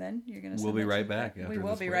playing then. You're going to. We'll be right back. We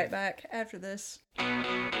will be right back after this.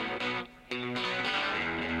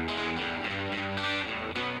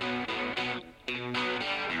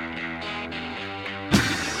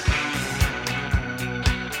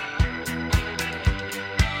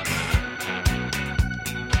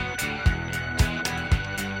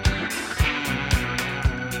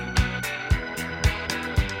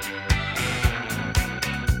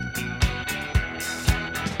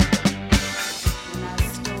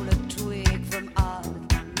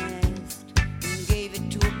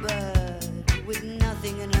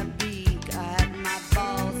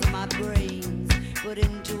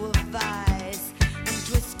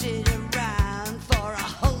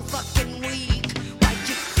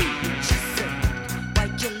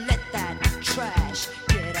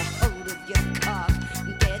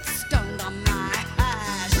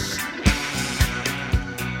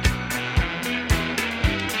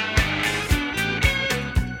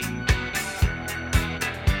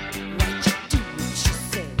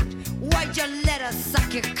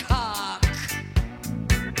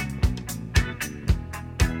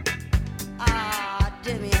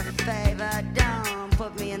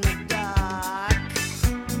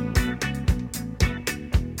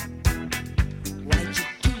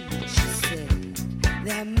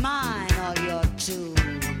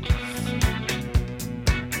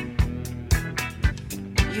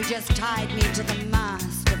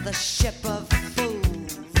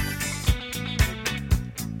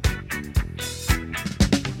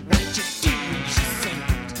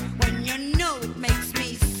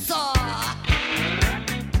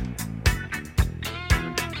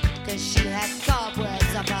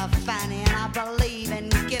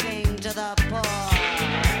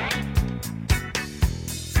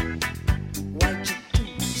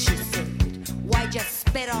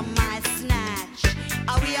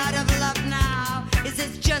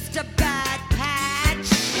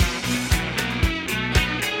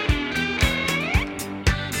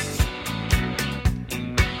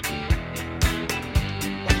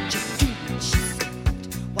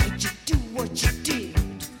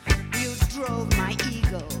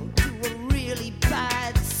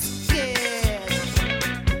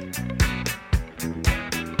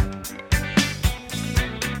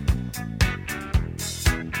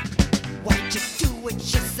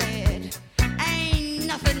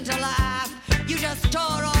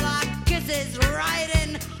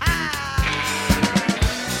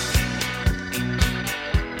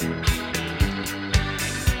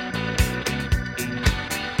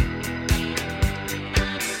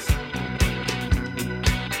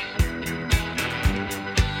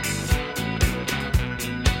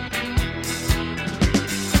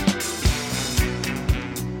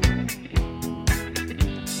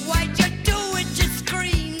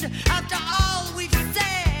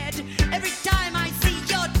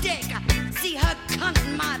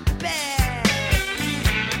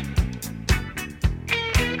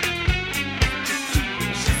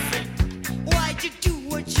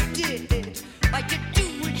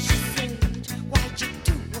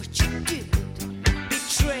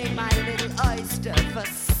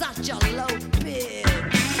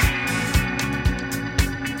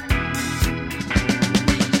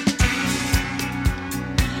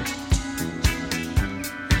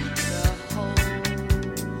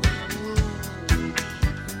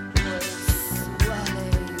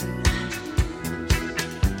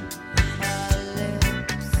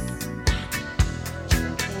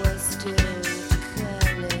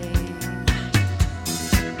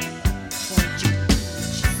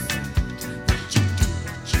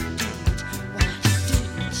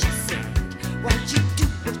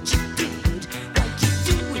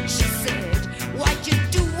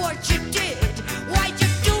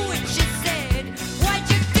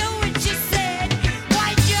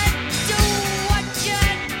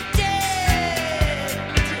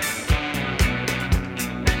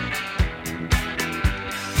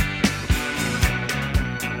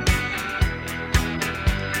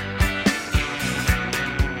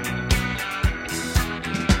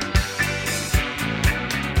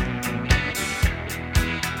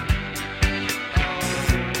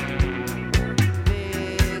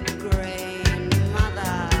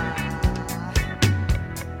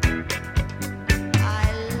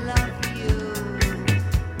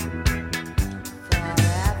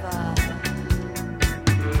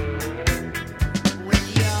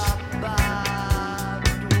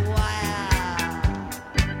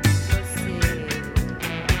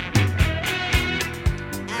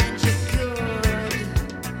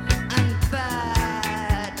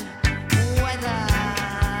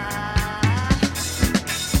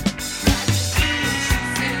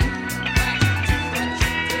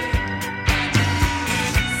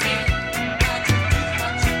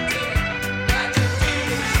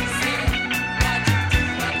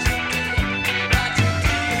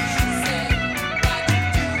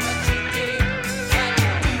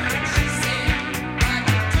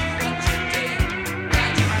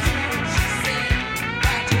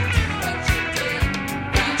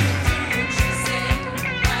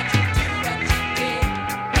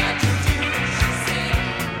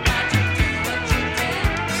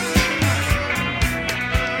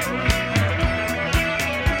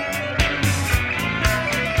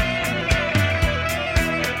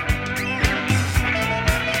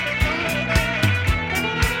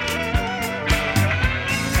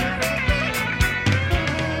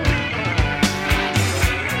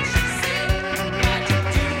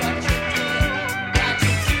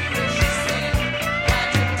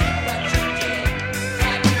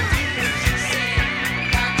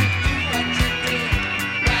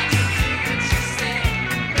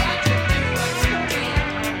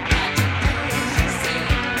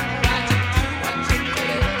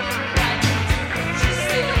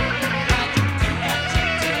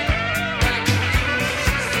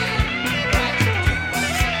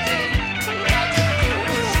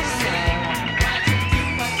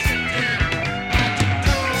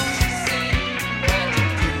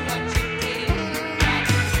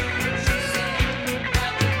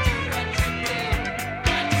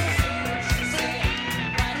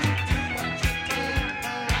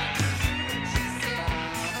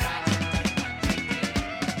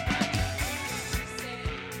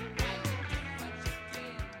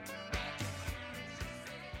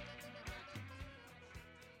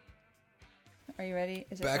 ready?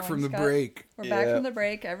 Is it Back going, from the Scott? break. We're back Yeah. from the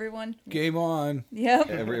break, everyone. Game on. Yep.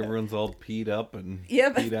 Everyone's all peed up and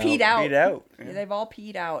Yep. Peed out. Peed out. Yeah, they've all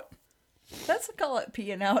peed out. Let's call it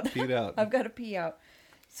peeing out. Peed out. I've got to pee out.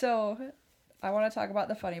 So, I want to talk about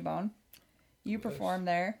the Funny Bone. You perform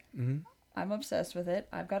there. Mm-hmm. I'm obsessed with it.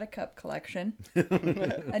 I've got a cup collection.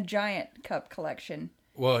 A giant cup collection.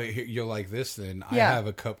 Well, you'll like this then. I Yeah. have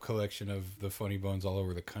a cup collection of the Funny Bones all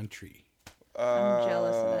over the country. I'm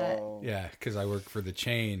jealous of that. Yeah, because I work for the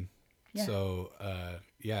chain. Yeah. So,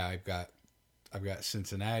 yeah, I've got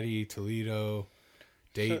Cincinnati, Toledo,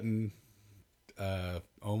 Dayton,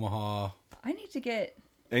 Omaha. I need to get...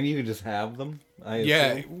 And you can just have them. I Yeah,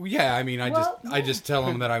 assume? yeah. I mean, I just tell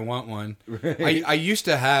them that I want one. Right. I used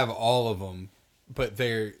to have all of them, but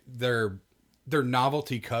they're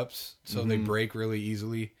novelty cups, so they break really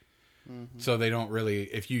easily. So they don't really.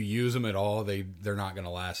 If you use them at all, they're not going to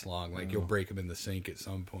last long. Like you'll break them in the sink at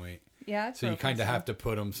some point. Yeah. So you kind of have to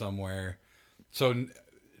put them somewhere. So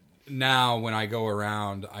now when I go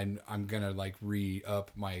around, I'm gonna like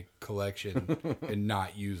re-up my collection and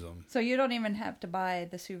not use them. So you don't even have to buy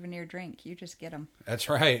the souvenir drink. You just get them. That's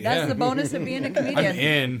right. That's yeah. the bonus of being a comedian. I'm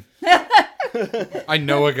in. I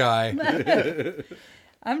know a guy.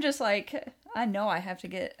 I'm just like, I know I have to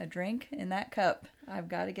get a drink in that cup. I've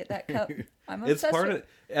got to get that cup. I'm It's obsessed part with of,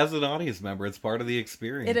 as an audience member, it's part of the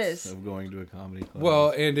experience It is. of going to a comedy club.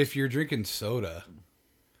 Well, and if you're drinking soda,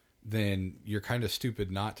 then you're kind of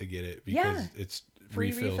stupid not to get it because Yeah. it's Free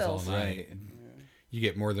refills refills. all night. Right. You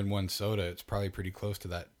get more than one soda, it's probably pretty close to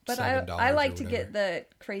that. But $7 I like or to whatever. get the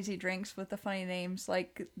crazy drinks with the funny names,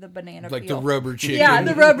 like the banana like peel. the rubber chicken. Yeah,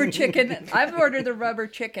 the rubber chicken. I've ordered the rubber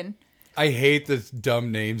chicken. I hate the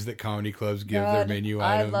dumb names that comedy clubs give their God, menu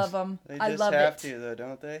I items. love them. They I just love have it. to, though,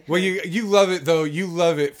 don't they? Well, you love it though. You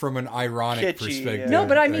love it from an ironic Kitschy, perspective. yeah. No,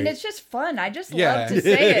 but I mean, Like, it's just fun. I just Yeah. love to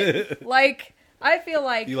say it. Like, I feel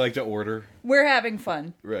like you like to order, we're having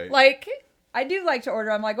fun. right? Like, I do like to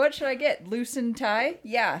order. I'm like, what should I get? Loosened tie?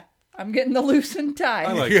 Yeah, I'm getting the loosened tie.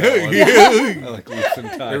 I like that one. I like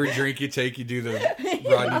loosen tie. every drink you take, you do the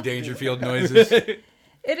Rodney Dangerfield noises.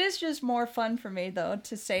 It is just more fun for me, though,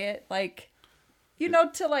 to say it like, you know,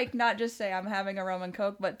 to like not just say I'm having a rum and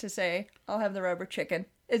coke, but to say I'll have the rubber chicken.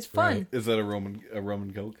 It's fun. Right. Is that a Roman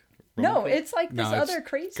Coke? No, Roman Coke? it's like this No, it's other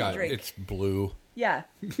crazy got- drink. It's blue. Yeah,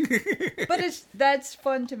 but that's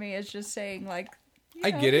fun to me. It's just saying like, you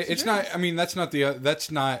I know, get it. It's not. yours. I mean, that's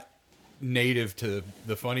not native to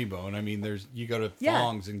the Funny Bone. I mean, you go to Yeah.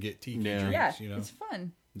 Thongs and get tiki Yeah. drinks. Yeah, You know, it's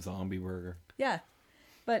fun. Zombie burger. Yeah.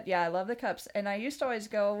 But yeah, I love the cups. And I used to always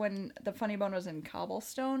go when the Funny Bone was in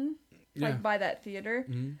Cobblestone, like Yeah. by that theater.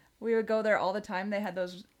 Mm-hmm. We would go there all the time. They had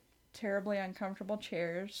those terribly uncomfortable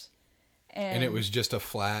chairs. and it was just a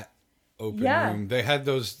flat open Yeah. room. They had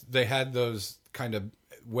those kind of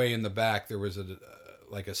way in the back. There was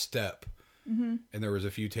like a step, and there was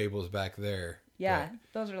a few tables back there. yeah, But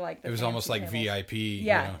those are like the it was almost fancy like tables. VIP.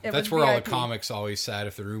 Yeah, you know? it That's was where all the VIP. comics always sat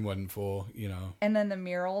if the room wasn't full. You know, And then the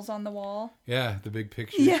murals on the wall. yeah, the big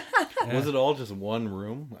picture. Yeah. Was it all just one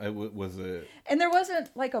room? Was it? And there wasn't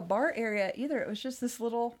like a bar area either. It was just this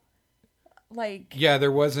little, like, Yeah,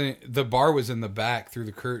 there wasn't. The bar was in the back through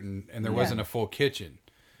the curtain, and there wasn't a full kitchen.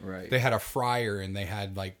 Right. They had a fryer, and they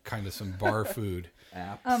had like kind of some bar food.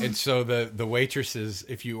 Apps. And so the waitresses,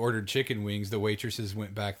 if you ordered chicken wings, the waitresses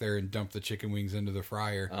went back there and dumped the chicken wings into the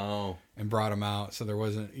fryer Oh. and brought them out. So there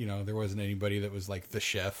wasn't anybody that was like the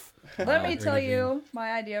chef. let me or tell anything. you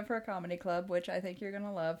my idea for a comedy club, which I think you're going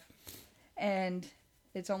to love. And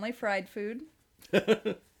it's only fried food.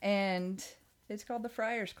 And it's called the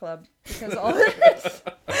Friars Club because all it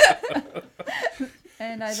is.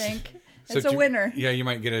 And I think it's a winner. Yeah, you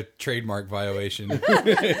might get a trademark violation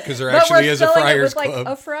because there But actually we're is a spelling it Friars with, like Club.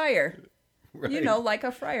 a fryer. Right. You know, like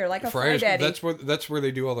a fryer, like a Friars. fry daddy. That's where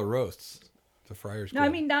they do all the roasts. The Friars No, Club.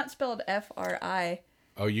 I mean not spelled F-R-I,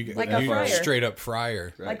 oh, you like you a fryer. straight up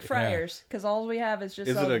fryer. Right. like fryers, because all we have is just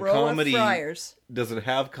Is a it a row comedy- of fryers. Does it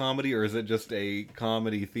have comedy, or is it just a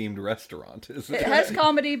comedy themed restaurant? Is It has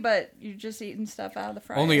comedy, but you're just eating stuff out of the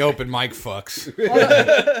fryer. Only open mic fucks.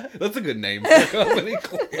 That's a good name for a comedy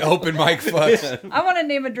club. Open mic fucks. I want to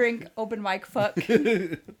name a drink "Open Mic Fuck."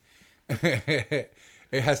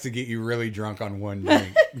 It has to get you really drunk on one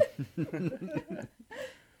drink.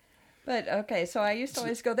 But okay, so I used to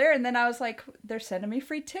always go there, and then I was like, "They're sending me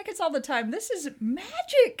free tickets all the time. This is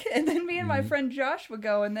magic!" And then me and my friend Josh would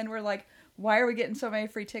go, and then we're like, "Why are we getting so many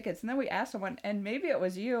free tickets?" And then we asked someone, and maybe it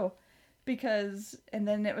was you, because, and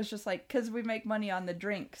then it was just like, because we make money on the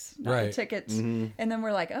drinks, not the Right. tickets. And then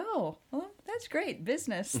we're like, "Oh, well, that's great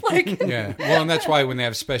business." Like, Yeah. Well, and that's why when they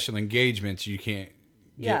have special engagements, you can't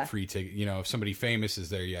get free ticket. You know, if somebody famous is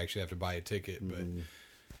there, you actually have to buy a ticket. But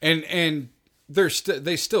and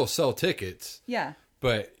they still sell tickets. Yeah.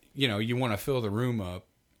 But you know, you want to fill the room up,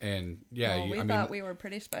 and we thought we were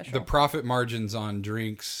pretty special. The profit margins on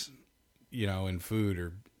drinks, you know, and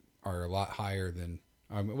food are a lot higher than.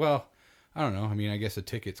 Well, I don't know. I mean, I guess a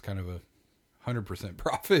ticket's kind of a 100%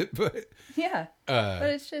 profit, but but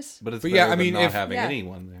it's just. But better than not having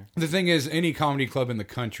anyone there. The thing is, any comedy club in the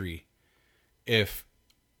country, if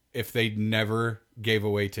they never gave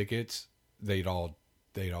away tickets, they'd all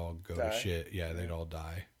go to shit. Yeah, they'd all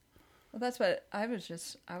die. Well, that's what I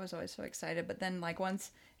was always so excited. But then, like,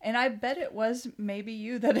 once, and I bet it was maybe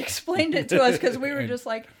you that explained it to us, because we were just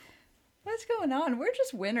like, what's going on? We're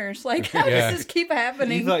just winners. Like, how does this keep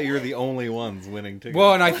happening? You thought you were the only ones winning tickets.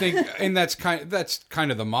 Well, and I think, and that's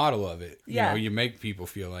kind of the model of it. You know, you make people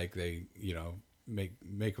feel like they, you know,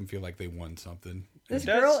 make them feel like they won something. It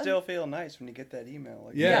does still feel nice when you get that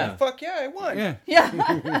email. Like, fuck yeah, I won. Yeah,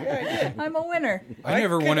 I did. I'm a winner. I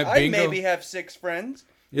never won at bingo. I maybe have 6 friends.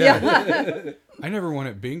 Yeah. I never won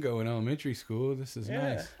at bingo in elementary school. This is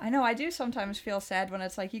nice. I know. I do sometimes feel sad when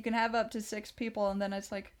it's like you can have up to 6 people, and then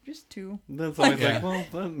it's like just 2. That's always like, well,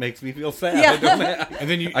 that makes me feel sad. Yeah. And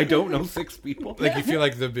then I don't know 6 people. Like you feel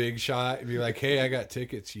like the big shot and be like, hey, I got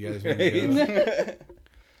tickets. You guys want to go?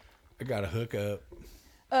 I got a hookup.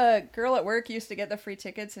 A girl at work used to get the free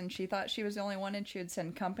tickets, and she thought she was the only one, and she would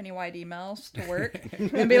send company-wide emails to work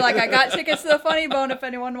and be like, I got tickets to the Funny Bone if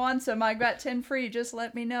anyone wants them. I got 10 free. Just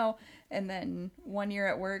let me know. And then one year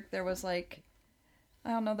at work, there was like,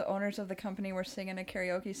 I don't know, the owners of the company were singing a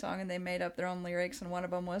karaoke song, and they made up their own lyrics, and one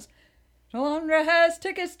of them was, Alondra has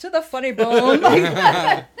tickets to the Funny Bone.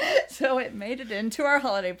 So it made it into our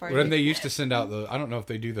holiday party. When they used to send out I don't know if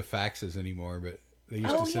they do the faxes anymore, but they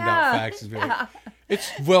used to send out faxes. Be like, it's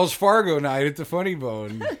Wells Fargo night at the Funny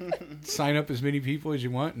Bone. Sign up as many people as you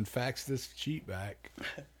want and fax this sheet back.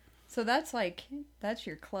 So that's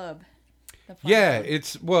your club. Yeah,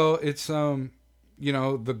 it's you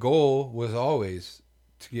know, the goal was always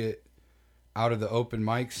to get out of the open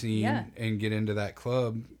mic scene and get into that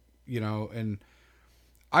club, you know, and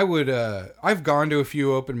I would I've gone to a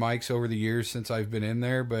few open mics over the years since I've been in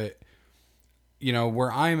there, but you know,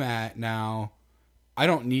 where I'm at now, I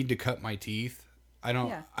don't need to cut my teeth. I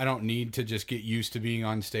don't need to just get used to being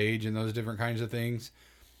on stage and those different kinds of things.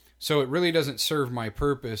 So it really doesn't serve my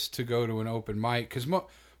purpose to go to an open mic, because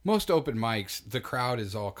most open mics, the crowd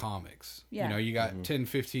is all comics. Yeah. You know, you got 10,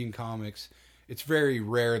 15 comics. It's very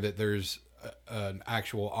rare that there's an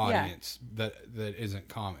actual audience that isn't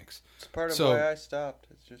comics. It's part of why I stopped.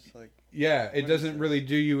 It's just like... Yeah, it doesn't really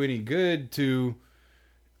do you any good to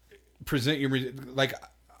present your... Like,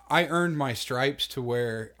 I earned my stripes to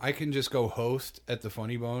where I can just go host at the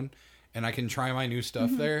Funny Bone, and I can try my new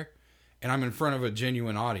stuff there, and I'm in front of a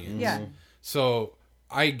genuine audience. Yeah. So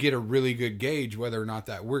I get a really good gauge whether or not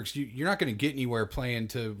that works. You're not going to get anywhere playing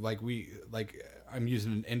to, I'm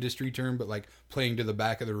using an industry term, but like playing to the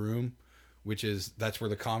back of the room, that's where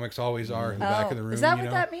the comics always are, in the back of the room. Is that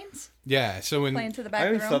what that means? Yeah. So playing to the back I of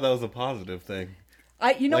the room? always thought that was a positive thing.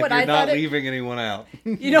 You know like what I thought? You're not leaving anyone out.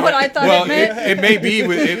 You know what I thought it meant? It may be.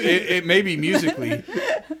 It may be musically.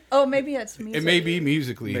 Oh, maybe it's music. It may be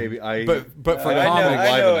musically. Maybe but for I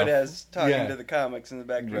comics, know it as talking to the comics in the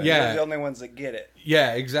background. Yeah, they're the only ones that get it.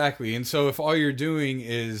 Yeah, exactly. And so if all you're doing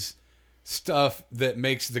is stuff that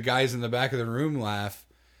makes the guys in the back of the room laugh,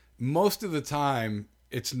 most of the time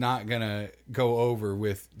it's not gonna go over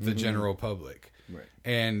with the general public. Right.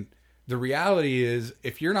 And the reality is,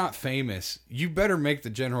 if you're not famous, you better make the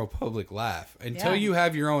general public laugh. Until you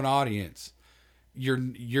have your own audience,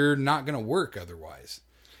 you're not going to work otherwise.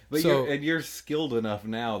 But you're skilled enough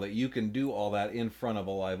now that you can do all that in front of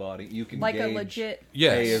a live audience. You can like gauge, a legit.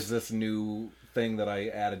 Yes. Hey, is this new thing that I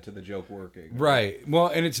added to the joke working? Right. Well,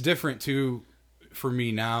 and it's different too for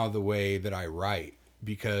me now, the way that I write,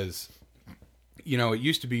 because you know, it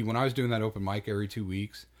used to be when I was doing that open mic every 2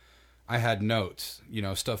 weeks, I had notes, you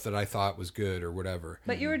know, stuff that I thought was good or whatever.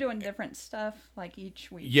 But you were doing different stuff like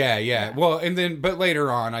each week. Yeah. Well, and then, but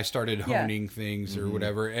later on, I started honing things or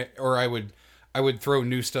whatever, or I would throw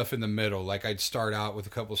new stuff in the middle. Like I'd start out with a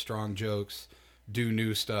couple strong jokes, do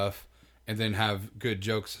new stuff, and then have good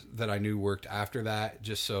jokes that I knew worked after that,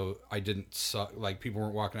 just so I didn't suck. Like people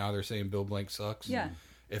weren't walking out of there saying Bill Blank sucks. Yeah.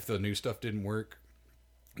 If the new stuff didn't work,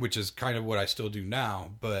 which is kind of what I still do now,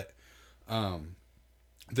 but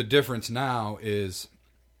the difference now is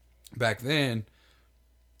back then,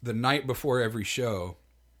 the night before every show,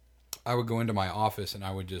 I would go into my office and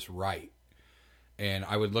I would just write. And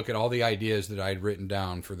I would look at all the ideas that I had written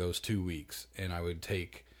down for those 2 weeks. And I would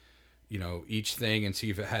take, you know, each thing and see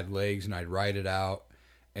if it had legs, and I'd write it out.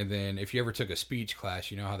 And then if you ever took a speech class,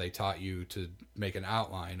 you know how they taught you to make an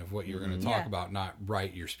outline of what you're going to talk about, not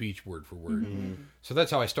write your speech word for word. So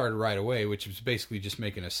that's how I started right away, which was basically just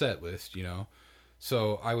making a set list, you know.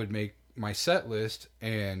 So I would make my set list,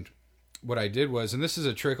 and what I did was, and this is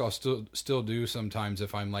a trick I'll still do sometimes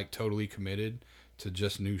if I'm like totally committed to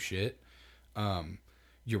just new shit.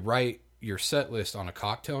 You write your set list on a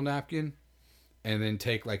cocktail napkin, and then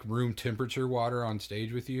take like room temperature water on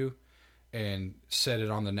stage with you, and set it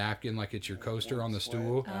on the napkin like it's your coaster on the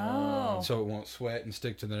stool. Oh. So it won't sweat and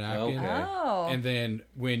stick to the napkin. Okay. Oh. And then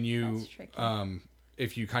when you, That's tricky.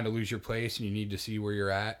 if you kind of lose your place and you need to see where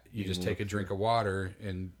you're at, you just take a drink of water,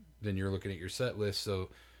 and then you're looking at your set list. So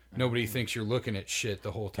nobody thinks you're looking at shit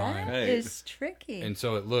the whole time. That Right. is tricky. And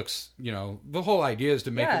so it looks, you know, the whole idea is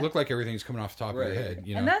to make it look like everything's coming off the top of your head.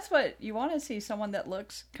 You know? And that's what you want to see, someone that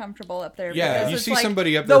looks comfortable up there. Yeah, because you it's see like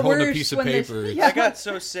somebody up there the holding a worst piece of when they- paper. Yeah. I got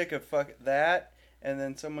so sick of that, and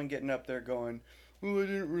then someone getting up there going, "Well, I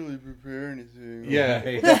didn't really prepare anything."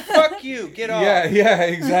 Yeah. Fuck you, get off. Yeah,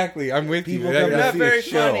 exactly. I'm with People you. come You're to not see very a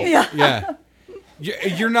show. funny. Yeah.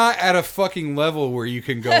 You're not at a fucking level where you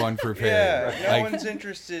can go unprepared. Yeah, no Like, one's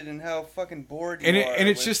interested in how fucking bored you and are.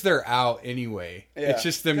 it's with- just they're out anyway. Yeah. It's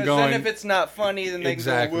just them 'Cause going. Then if it's not funny, then they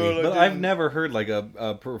Exactly. can go, "Well, But I I've didn't." never heard like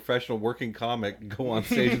a professional working comic go on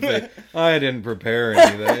stage and say, "I didn't prepare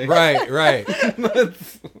anything." right.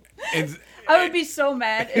 And I would be so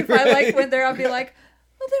mad if I like went there. I'd be like,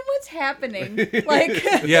 well, then what's happening? Like,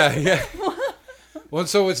 yeah. Well,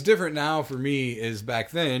 so what's different now for me is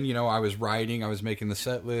back then, you know, I was writing, I was making the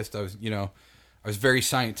set list, I was very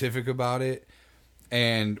scientific about it.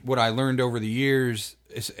 And what I learned over the years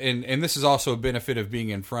is, and this is also a benefit of being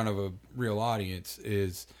in front of a real audience,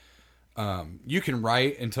 is you can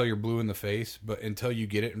write until you're blue in the face, but until you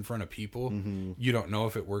get it in front of people, you don't know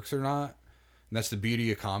if it works or not. And that's the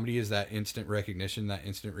beauty of comedy, is that instant recognition, that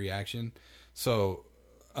instant reaction. So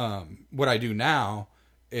what I do now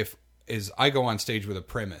is I go on stage with a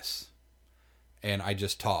premise, and I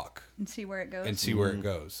just talk and see where it goes. and see where it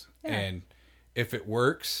goes. Yeah. And if it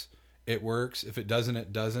works, it works. If it doesn't,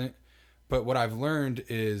 it doesn't. But what I've learned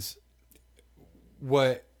is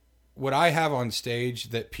what I have on stage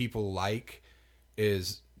that people like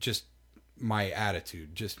is just my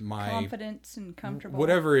attitude, just my confidence and comfortable.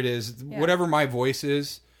 whatever it is, whatever my voice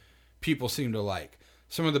is, people seem to like.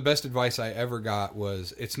 Some of the best advice I ever got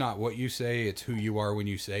was, it's not what you say, it's who you are when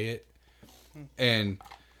you say it. And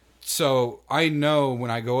so I know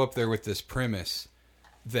when I go up there with this premise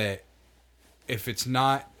that if it's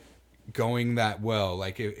not going that well,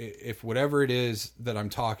 like if whatever it is that I'm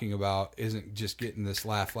talking about isn't just getting this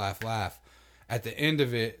laugh, at the end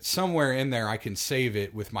of it, somewhere in there I can save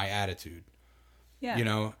it with my attitude. Yeah. You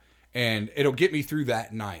know, and it'll get me through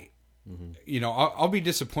that night. You know, I'll be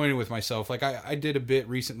disappointed with myself. Like I did a bit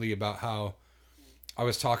recently about how I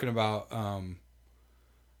was talking about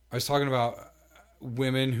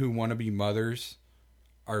women who want to be mothers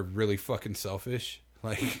are really fucking selfish.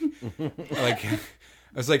 Like I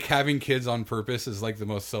was like, having kids on purpose is like the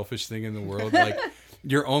most selfish thing in the world. Like,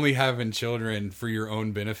 you're only having children for your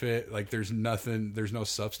own benefit. Like, there's no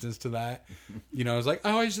substance to that. You know, it's like,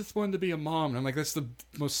 oh, I just wanted to be a mom. And I'm like, that's the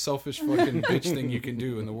most selfish fucking bitch thing you can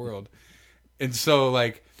do in the world. And so,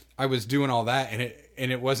 like, I was doing all that,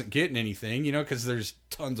 and it wasn't getting anything, you know, because there's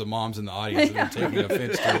tons of moms in the audience that are taking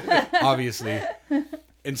offense to it, obviously.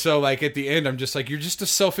 And so, like, at the end, I'm just like, you're just a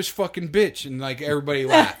selfish fucking bitch. And, like, everybody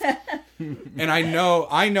laughed. And I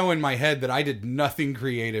know in my head that I did nothing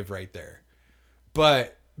creative right there.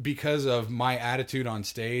 But because of my attitude on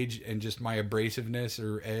stage and just my abrasiveness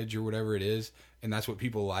or edge or whatever it is, and that's what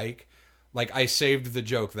people like I saved the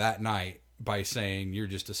joke that night by saying, you're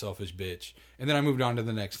just a selfish bitch. And then I moved on to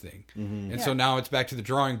the next thing. And so now it's back to the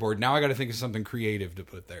drawing board. Now I got to think of something creative to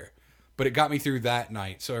put there. But it got me through that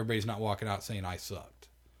night, so everybody's not walking out saying I sucked.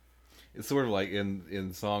 It's sort of like in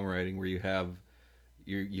songwriting where you have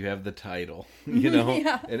the title, you know,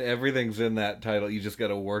 Yeah. and everything's in that title. You just got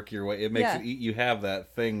to work your way. It makes Yeah. it, you have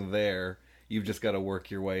that thing there. You've just got to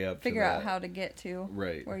work your way up. Figure to out that. how to get to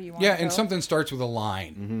Right. where you want Yeah, to and go. something starts with a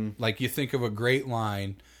line. Like, you think of a great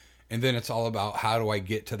line, and then it's all about, how do I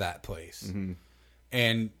get to that place?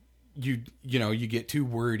 And you get too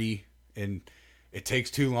wordy, and it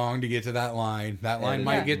takes too long to get to that line. That line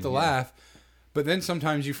might get the laugh, but then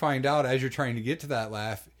sometimes you find out as you're trying to get to that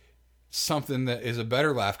laugh, something that is a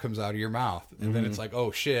better laugh comes out of your mouth. And then it's like,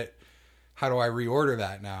 oh shit, how do I reorder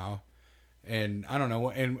that now? And I don't know.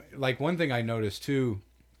 And like, one thing I noticed too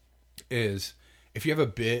is if you have a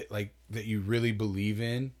bit like that you really believe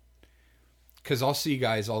in, because I'll see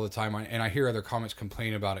guys all the time, and I hear other comics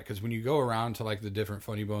complain about it, because when you go around to like the different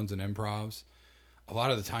Funny Bones and Improvs, a lot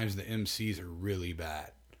of the times the MCs are really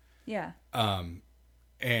bad. Yeah.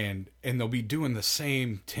 And they'll be doing the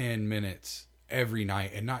same 10 minutes every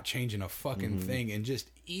night and not changing a fucking thing and just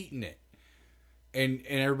eating it. And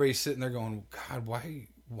everybody's sitting there going, God,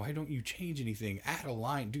 why don't you change anything? Add a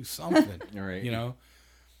line, do something. Right. You know?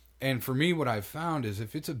 And for me, what I've found is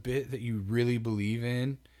if it's a bit that you really believe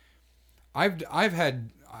in, I've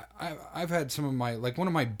had some of my, like, one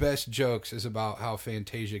of my best jokes is about how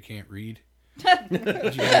Fantasia can't read. You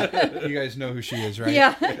guys know who she is, right?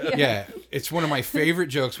 Yeah. It's one of my favorite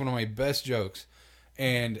jokes, one of my best jokes.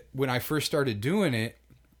 And when I first started doing it,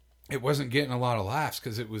 it wasn't getting a lot of laughs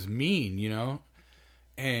because it was mean, you know?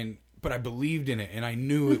 But I believed in it and I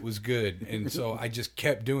knew it was good. And so I just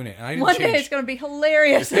kept doing it. And I didn't One day it's going to be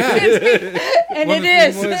hilarious. Yeah. And well, it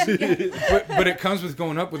is. But it comes with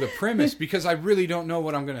going up with a premise because I really don't know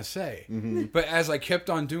what I'm going to say. Mm-hmm. But as I kept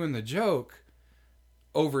on doing the joke,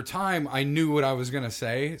 over time, I knew what I was going to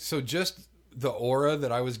say. So just the aura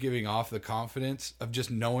that I was giving off, the confidence of just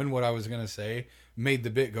knowing what I was going to say, made the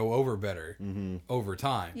bit go over better over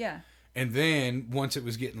time. Yeah. And then once it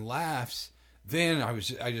was getting laughs, then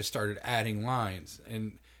I just started adding lines.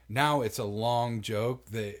 And now it's a long joke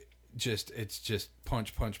that it's just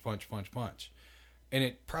punch, punch, punch, punch, punch. And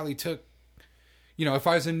it probably took, if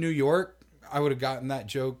I was in New York, I would have gotten that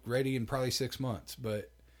joke ready in probably 6 months.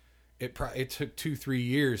 But it took 2-3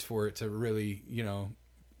 years for it to really,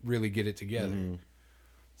 really get it together. Mm-hmm.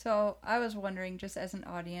 So I was wondering, just as an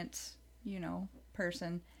audience,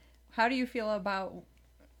 person, how do you feel about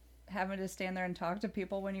having to stand there and talk to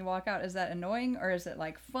people when you walk out? Is that annoying or is it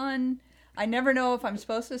like fun? I never know if I'm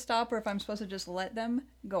supposed to stop or if I'm supposed to just let them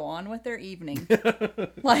go on with their evening.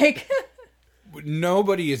 Like,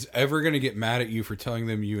 nobody is ever going to get mad at you for telling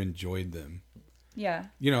them you enjoyed them. Yeah.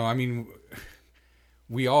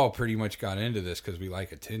 We all pretty much got into this because we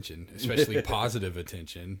like attention, especially positive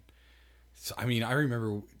attention. So, I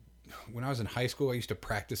remember when I was in high school, I used to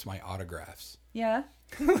practice my autographs. Yeah.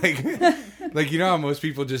 like how most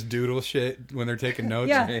people just doodle shit when they're taking notes.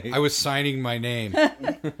 Yeah. I was signing my name,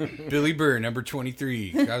 Billy Burr, number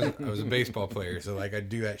 23. I was a baseball player, so I'd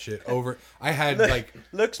do that shit over. I had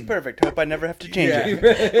looks perfect. Hope I never have to change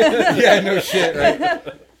it. Yeah, no shit, right?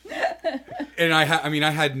 And I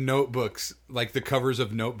had notebooks, like the covers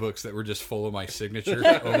of notebooks that were just full of my signature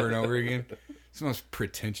over and over again. It's the most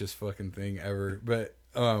pretentious fucking thing ever. But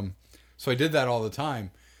so I did that all the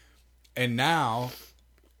time. And now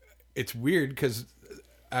it's weird because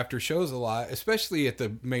after shows a lot, especially at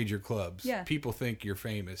the major clubs, people think you're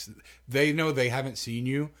famous. They know they haven't seen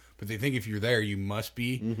you, but they think if you're there, you must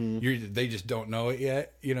be. Mm-hmm. They just don't know it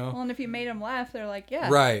yet, Well, and if you made them laugh, they're like, yeah.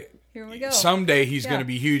 Right. Here we go. Someday he's going to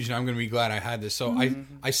be huge and I'm going to be glad I had this. So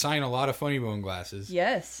I sign a lot of Funny Bone glasses.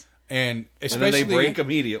 Yes. And especially... And then they break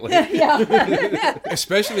immediately. Yeah.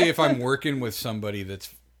 Especially if I'm working with somebody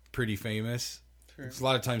that's pretty famous. A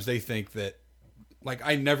lot of times they think that,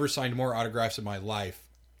 I never signed more autographs in my life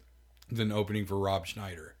than opening for Rob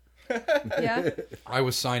Schneider. Yeah. I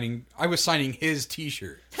was signing his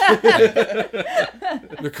T-shirt.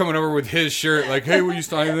 They're coming over with his shirt, like, "Hey, will you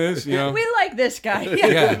sign this?" We like this guy.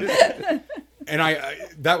 Yeah. And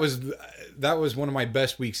that was one of my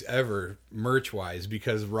best weeks ever, merch-wise,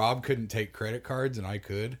 because Rob couldn't take credit cards and I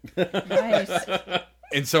could. Nice.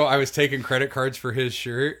 And so I was taking credit cards for his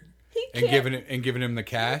shirt. And giving him the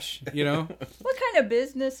cash, What kind of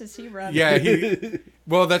business is he running? Yeah,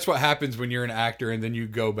 well, that's what happens when you're an actor and then you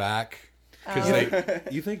go back because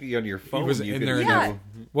you think on your phone was in there. Yeah.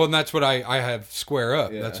 Well, and that's what I have Square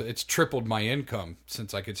Up. Yeah. It's tripled my income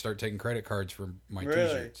since I could start taking credit cards for my Really?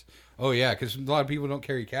 T-shirts. Oh yeah, because a lot of people don't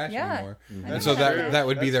carry cash anymore, Mm-hmm. and so that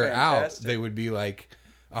would be That's their out. fantastic. They would be like,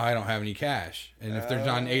 "Oh, I don't have any cash," and if there's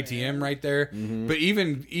not an ATM right there, but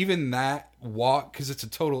even that walk, because it's a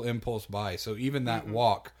total impulse buy, so even that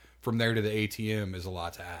walk from there to the ATM is a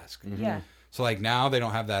lot to ask. Yeah. So now they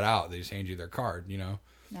don't have that out; they just hand you their card,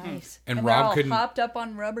 Nice. And they're Rob all couldn't- hopped up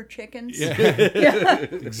on rubber chickens. Yeah,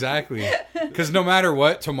 exactly. Because no matter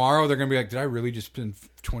what, tomorrow they're gonna be like, "Did I really just spend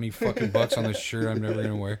 20 fucking bucks on this shirt I'm never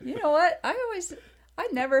gonna wear?" You know what? I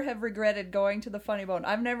never have regretted going to the Funny Bone.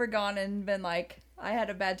 I've never gone and been like, I had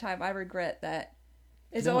a bad time. I regret that.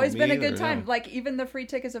 It's No, always me been a either, good time. no. Like, even the free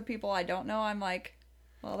tickets of people I don't know, I'm like,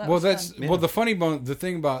 well, that Well, was that's fun. well the Funny Bone. The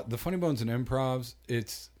thing about the Funny Bones and improvs,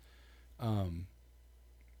 it's,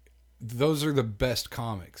 those are the best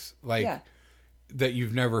comics. That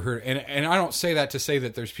you've never heard, and I don't say that to say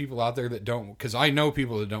that there's people out there that don't, because I know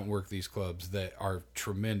people that don't work these clubs that are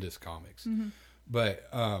tremendous comics, but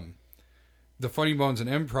the Funny Bones and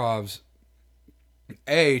improvs,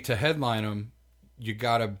 to headline them, you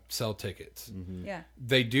gotta sell tickets. Yeah.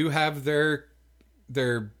 They do have their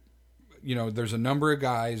they're, you know, there's a number of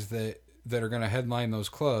guys that are going to headline those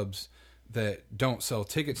clubs that don't sell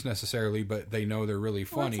tickets necessarily, but they know they're really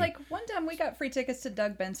funny. Well, it's like one time we got free tickets to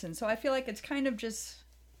Doug Benson, so I feel like it's kind of just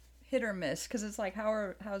hit or miss, because it's like,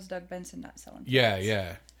 how's Doug Benson not selling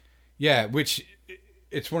tickets? Yeah, which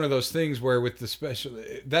it's one of those things where with the special,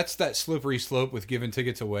 that's that slippery slope with giving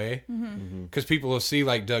tickets away, because people will see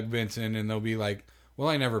like Doug Benson and they'll be like, well,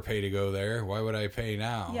 I never pay to go there. Why would I pay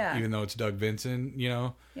now? Yeah. Even though it's Doug Benson, you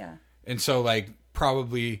know? Yeah. And so like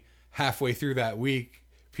probably halfway through that week,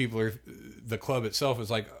 the club itself is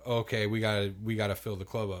like, okay, we gotta fill the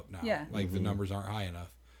club up now. Yeah. Like the numbers aren't high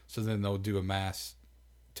enough. So then they'll do a mass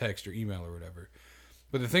text or email or whatever.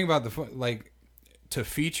 But the thing about to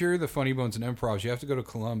feature the Funny Bones and Improvs, you have to go to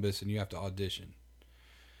Columbus and you have to audition.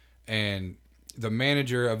 And the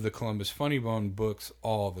manager of the Columbus Funny Bone books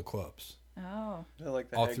all the clubs. Oh. They're like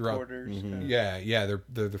the All headquarters. throughout. Yeah,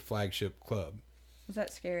 they're the flagship club. Was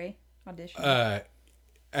that scary? Audition?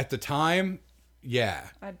 At the time, yeah.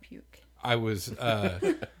 I'd puke. I was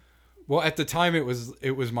well, at the time it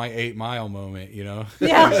was my 8 Mile moment, you know.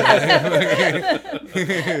 Yeah.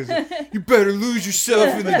 You better lose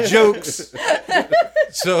yourself in the jokes.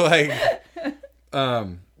 So like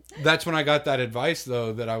that's when I got that advice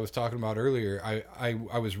though that I was talking about earlier. I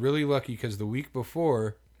was really lucky because the week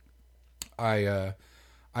before I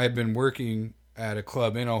had been working at a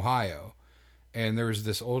club in Ohio, and there was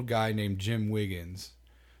this old guy named Jim Wiggins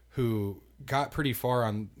who got pretty far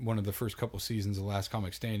on one of the first couple seasons of Last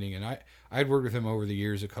Comic Standing, and I'd worked with him over the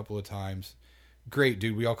years a couple of times. Great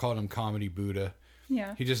dude. We all called him Comedy Buddha.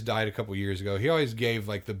 Yeah. He just died a couple years ago. He always gave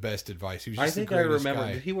like the best advice. He was just I think the I greatest remember.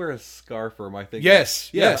 guy. Did he wear a scarf or am I thinking? Yes.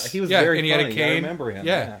 He was very and he funny. had a cane. I remember him.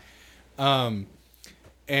 Yeah.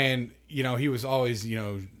 And you know, he was always, you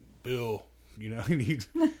know, Bill, you know,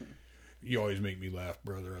 you always make me laugh,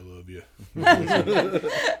 brother. I love you.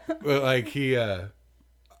 But like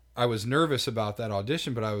I was nervous about that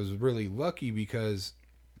audition, but I was really lucky because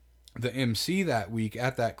the MC that week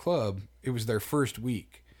at that club, it was their first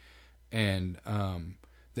week. And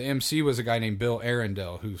the MC was a guy named Bill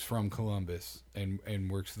Arundel, who's from Columbus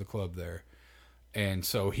and works the club there. And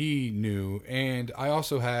so he knew. And I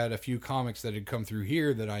also had a few comics that had come through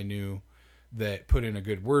here that I knew that put in a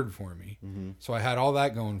good word for me. Mm-hmm. So I had all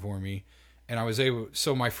that going for me. And I was able...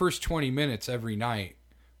 So my first 20 minutes every night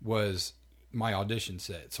was my audition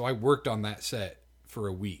set. So I worked on that set for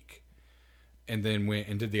a week. And then went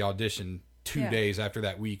and did the audition 2 days after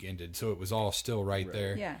that week ended. So it was all still right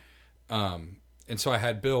there. Yeah. And so I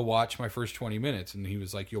had Bill watch my first 20 minutes, and he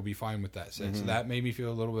was like, you'll be fine with that set. Mm-hmm. So that made me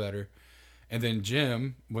feel a little better. And then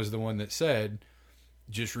Jim was the one that said,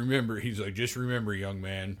 just remember, young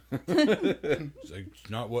man. It's like, it's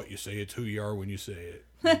not what you say, it's who you are when you say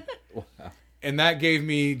it. Wow. And that gave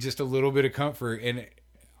me just a little bit of comfort. And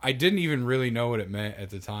I didn't even really know what it meant at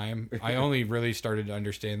the time. I only really started to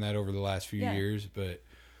understand that over the last few years.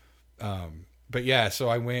 But yeah, so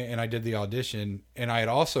I went and I did the audition, and I had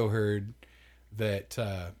also heard that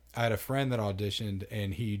I had a friend that auditioned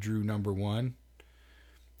and he drew number 1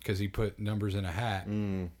 because he put numbers in a hat.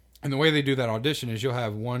 And the way they do that audition is you'll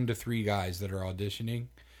have 1 to 3 guys that are auditioning,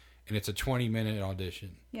 and it's a 20-minute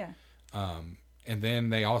audition. Yeah. And then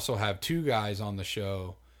they also have 2 guys on the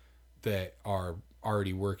show that are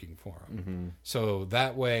already working for them. Mm-hmm. So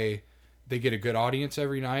that way they get a good audience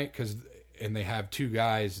every night and they have 2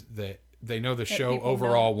 guys that they know the show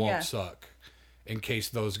overall won't suck in case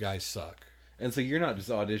those guys suck. And so you're not just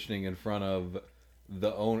auditioning in front of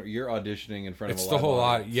the owner, you're auditioning in front of a the whole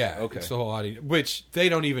audience. Okay. It's the whole audience, which they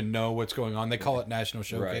don't even know what's going on. They call it National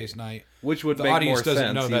Showcase Night. Which would the make audience more doesn't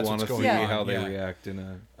sense. know that's what's going on. How they react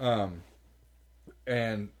in a...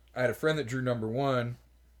 And I had a friend that drew number 1,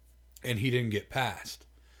 and he didn't get passed.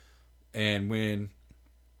 And when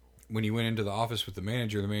he went into the office with the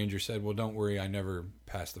manager said, well, don't worry, I never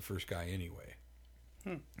passed the first guy anyway.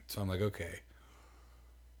 So I'm like, okay.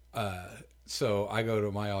 So I go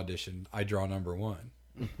to my audition. I draw number 1.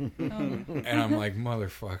 And I'm like,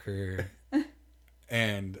 motherfucker.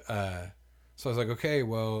 And so I was like, okay,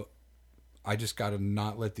 well, I just got to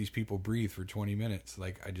not let these people breathe for 20 minutes.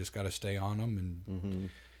 Like, I just got to stay on them. And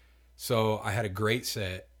so I had a great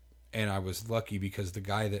set. And I was lucky because the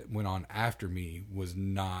guy that went on after me was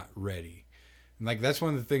not ready. And like, that's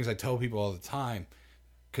one of the things I tell people all the time,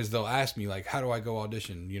 because they'll ask me like, how do I go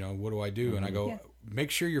audition? You know, what do I do? And I go, make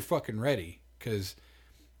sure you're fucking ready. Because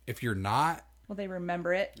if you're not, will they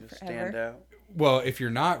remember it forever? Stand out. Well, if you're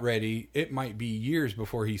not ready, it might be years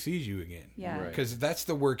before he sees you again. Yeah. Because that's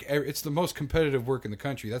the work. It's the most competitive work in the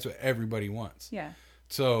country. That's what everybody wants. Yeah.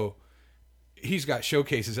 So he's got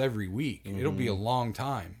showcases every week. It'll be a long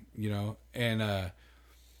time, you know. And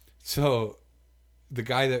So the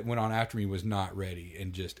guy that went on after me was not ready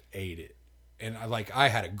and just ate it. And I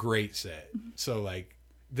had a great set. So like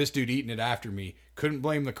this dude eating it after me, couldn't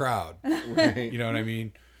blame the crowd. Right. You know what I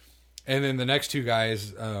mean? And then the next two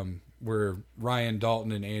guys were Ryan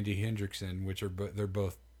Dalton and Andy Hendrickson, which are they're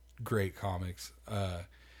both great comics.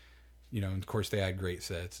 You know, and of course they had great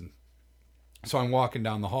sets. And so I'm walking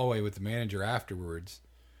down the hallway with the manager afterwards,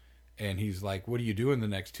 and he's like, "What are you doing the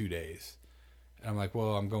next 2 days?" And I'm like,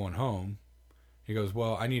 "Well, I'm going home." He goes,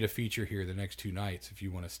 "Well, I need a feature here the next 2 nights if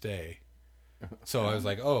you want to stay." So I was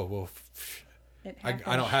like, "Oh, well, I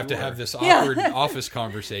don't have to have this awkward office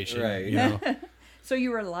conversation." Right. You know? So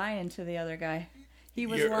you were lying to the other guy. He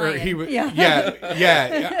was Or lying. he was,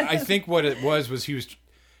 yeah. I think what it was he was,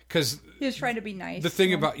 because He was trying to be nice. the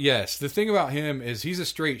thing about him is he's a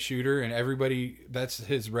straight shooter, and everybody, that's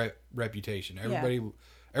his reputation. Everybody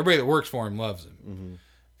that works for him loves him,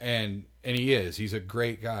 and he's a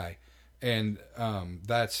great guy, and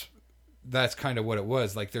that's kind of what it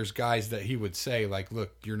was. Like there's guys that he would say like,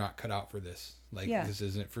 "Look, you're not cut out for this. Like this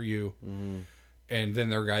isn't for you." And then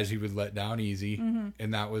there are guys he would let down easy,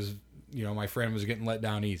 and that was, you know, my friend was getting let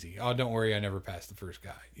down easy. Oh, don't worry, I never passed the first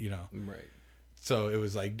guy, you know. Right. So it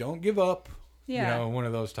was like, don't give up. Yeah. You know, one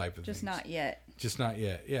of those type of Just things. not yet. Just not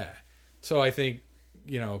yet, yeah. So I think,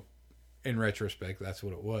 you know, in retrospect, that's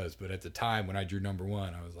what it was. But at the time when I drew number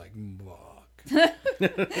one, I was like, fuck.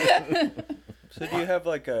 So do you have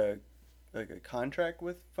like a contract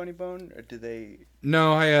with Funny Bone, or do they?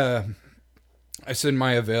 No, I send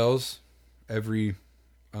my avails every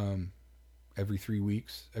 3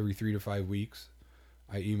 weeks, every 3 to 5 weeks.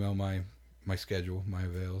 I email my schedule, my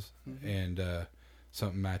avails, and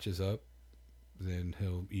something matches up, then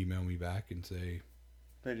he'll email me back and say,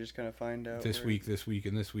 They just kind of find out this week,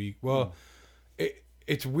 and this week. Well,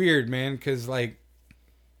 it's weird, man, because like,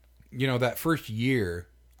 you know, that first year,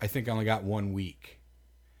 I think I only got 1 week.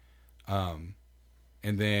 And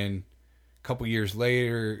then a couple years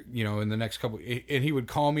later, you know, in the next couple, and he would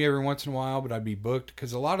call me every once in a while, but I'd be booked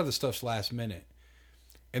because a lot of the stuff's last minute.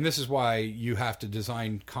 And this is why you have to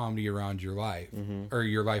design comedy around your life, or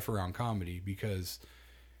your life around comedy, because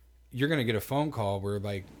you're going to get a phone call where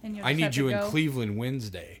like, I need you in Cleveland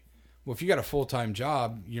Wednesday. Well, if you got a full-time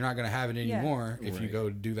job, you're not going to have it anymore if you go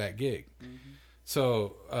do that gig.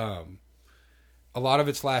 So, a lot of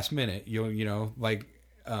it's last minute, you know, like,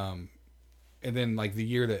 and then like the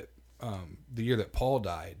year that Paul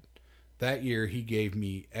died, that year he gave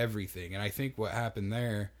me everything. And I think what happened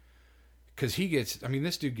there, because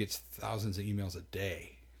this dude gets thousands of emails a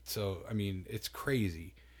day. So, I mean, it's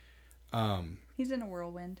crazy. He's in a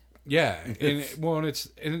whirlwind. Yeah. And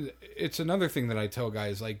it's another thing that I tell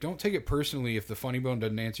guys, like, don't take it personally if the Funny Bone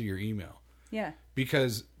doesn't answer your email. Yeah.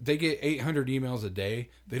 Because they get 800 emails a day.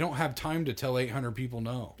 They don't have time to tell 800 people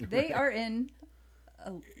no. They are in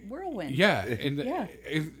a whirlwind. Yeah.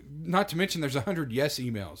 And not to mention there's 100 yes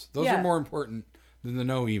emails. Those are more important than the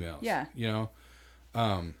no emails. Yeah. You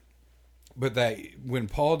know? But that when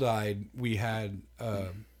Paul died, we had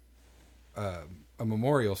a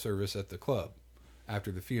memorial service at the club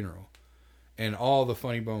after the funeral. And all the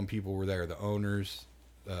Funny Bone people were there. The owners,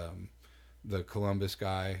 the Columbus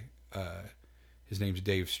guy, his name's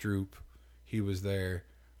Dave Stroop. He was there.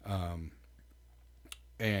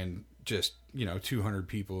 And just, you know, 200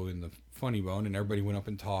 people in the Funny Bone, and everybody went up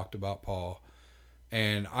and talked about Paul.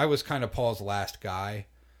 And I was kind of Paul's last guy.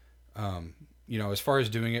 You know, as far as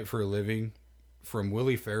doing it for a living, from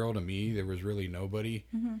Willie Farrell to me, there was really nobody.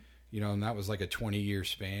 You know, and that was like a 20-year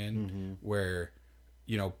span where,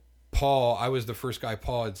 you know, Paul, I was the first guy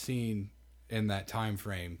Paul had seen in that time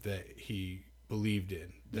frame that he believed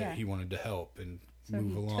in, that he wanted to help and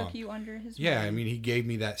move along. So he took you under his wing. Yeah, I mean, he gave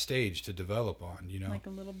me that stage to develop on, you know. Like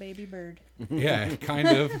a little baby bird. Yeah, kind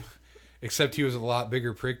of. Except he was a lot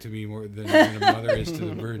bigger prick to me more than a mother is to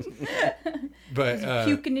the birds. But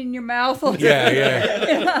puking in your mouth.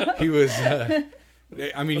 Yeah. He was.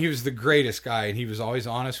 I mean, he was the greatest guy, and he was always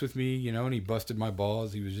honest with me, you know. And he busted my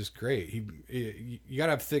balls. He was just great. You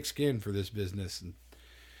gotta have thick skin for this business.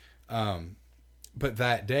 And but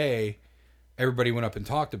that day, everybody went up and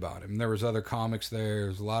talked about him. There was other comics there. There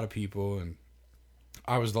was a lot of people, and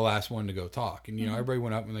I was the last one to go talk. And you know, everybody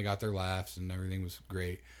went up and they got their laughs, and everything was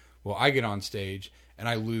great. Well, I get on stage and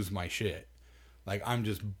I lose my shit. Like I'm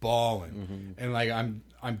just bawling, and like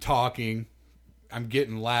I'm talking, I'm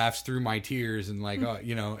getting laughs through my tears, and like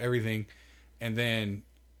you know, everything. And then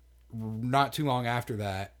not too long after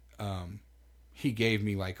that, he gave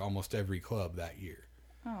me like almost every club that year.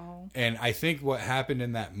 Oh. And I think what happened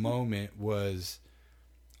in that moment was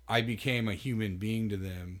I became a human being to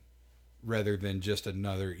them rather than just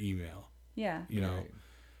another email. Yeah. You know. Right.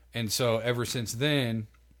 And so ever since then,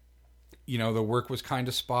 you know, the work was kind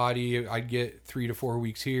of spotty. I'd get 3 to 4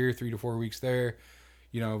 weeks here, 3 to 4 weeks there.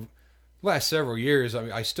 You know, last several years,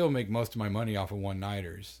 I still make most of my money off of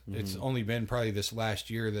one-nighters. Mm-hmm. It's only been probably this last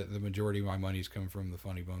year that the majority of my money's come from the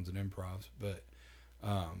Funny Bones and Improvs.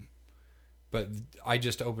 But I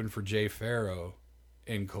just opened for Jay Farrow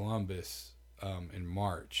in Columbus in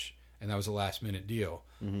March, and that was a last-minute deal.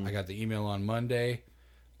 Mm-hmm. I got the email on Monday.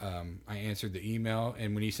 I answered the email,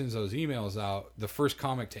 and when he sends those emails out, the first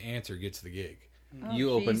comic to answer gets the gig. Oh,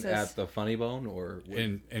 you opened at the Funny Bone or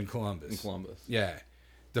in Columbus? In Columbus, yeah.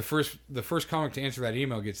 The first comic to answer that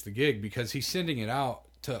email gets the gig because he's sending it out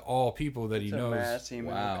to all people that he knows. Mass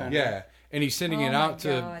email. Wow. Yeah, and he's sending it out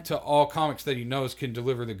to all comics that he knows can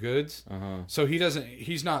deliver the goods. Uh-huh. So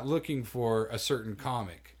he's not looking for a certain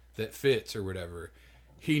comic that fits or whatever.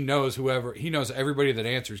 He knows everybody that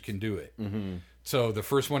answers can do it. Mm-hmm. So the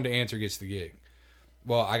first one to answer gets the gig.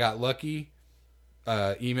 Well, I got lucky.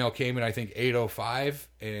 Email came at I think 8:05,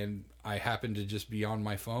 and I happened to just be on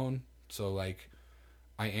my phone. So like,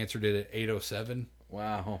 I answered it at 8:07.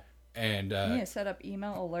 Wow. And you need to set up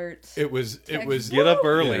email alerts. It was get up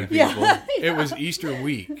early, people. Yeah. It was Easter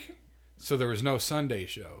week, so there was no Sunday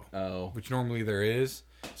show. Oh, which normally there is.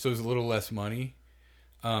 So it was a little less money.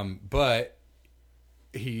 But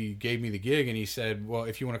he gave me the gig, and he said, "Well,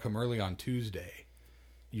 if you want to come early on Tuesday,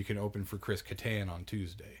 you can open for Chris Kattan on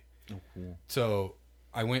Tuesday." Oh, cool. So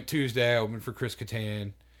I went Tuesday. I opened for Chris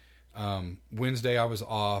Kattan. Wednesday I was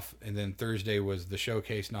off, and then Thursday was the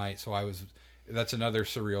showcase night. So that's another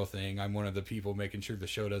surreal thing. I'm one of the people making sure the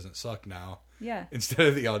show doesn't suck now. Yeah. Instead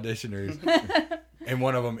of the auditioners. And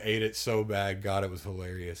one of them ate it so bad. God, it was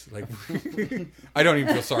hilarious. Like, I don't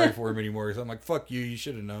even feel sorry for him anymore. Because I'm like, fuck you. You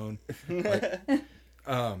should have known. Like,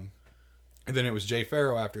 and then it was Jay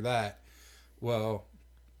Farrow after that. Well,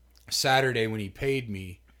 Saturday when he paid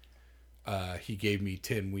me, he gave me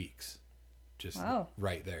 10 weeks. Just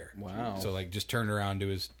right there. Wow. So like just turned around to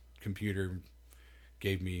his computer,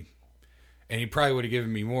 gave me, and he probably would have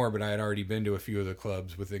given me more, but I had already been to a few of the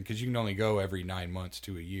clubs within, because you can only go every 9 months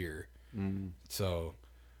to a year. Mm. So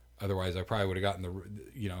otherwise I probably would have gotten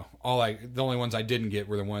the only ones I didn't get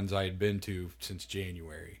were the ones I had been to since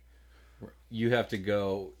January. You have to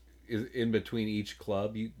go in between each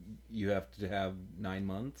club. You have to have 9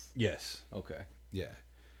 months. Yes. Okay. Yeah.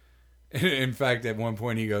 In fact, at one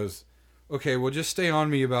point he goes, "Okay, well, just stay on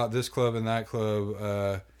me about this club and that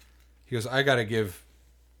club." He goes, I gotta give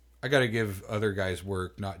other guys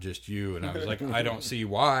work, not just you. And I was like, I don't see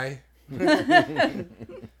why. No,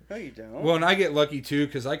 you don't. Well, and I get lucky too,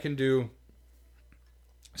 because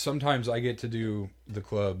sometimes I get to do the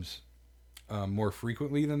clubs more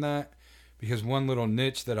frequently than that, because one little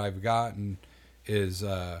niche that I've gotten is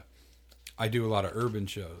I do a lot of urban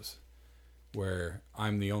shows where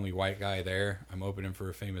I'm the only white guy there. I'm opening for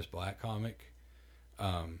a famous black comic.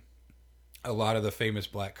 A lot of the famous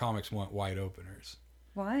black comics want white openers.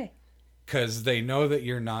 Why? Because they know that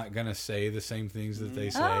you're not going to say the same things that they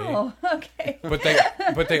say. Oh, okay.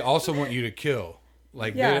 But they also want you to kill.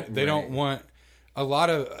 Like, yeah. they don't want a lot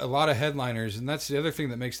of headliners, and that's the other thing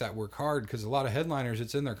that makes that work hard, because a lot of headliners,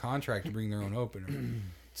 it's in their contract to bring their own opener.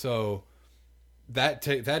 So that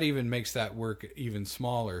even makes that work even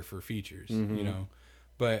smaller for features, you know.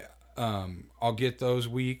 But I'll get those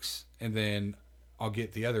weeks, and then I'll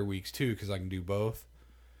get the other weeks too, because I can do both.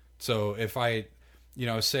 So if I,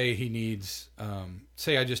 say he needs,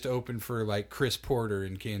 say I just opened for like Chris Porter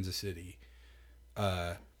in Kansas City.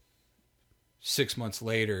 6 months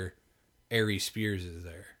later, Aries Spears is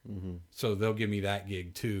there. Mm-hmm. So they'll give me that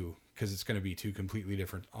gig too, because it's going to be two completely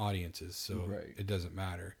different audiences. So It doesn't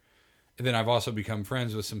matter. And then I've also become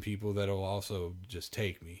friends with some people that'll also just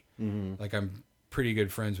take me. Mm-hmm. Like, I'm pretty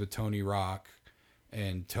good friends with Tony Rock,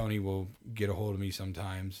 and Tony will get a hold of me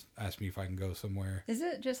sometimes, ask me if I can go somewhere. Is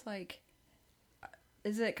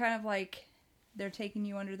it kind of like they're taking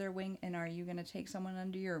you under their wing, and are you going to take someone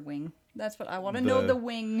under your wing? That's what I want to know. The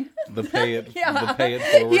wing, the pay it, the pay it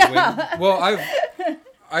forward wing. Well,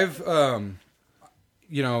 I've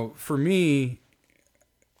for me,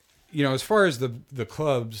 as far as the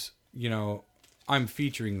clubs, I'm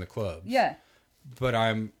featuring the clubs. Yeah. But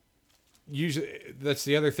I'm usually, that's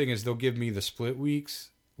the other thing, is they'll give me the split weeks,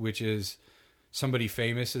 which is somebody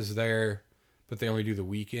famous is there, but they only do the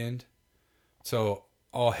weekend. So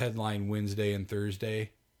I'll headline Wednesday and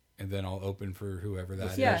Thursday, and then I'll open for whoever that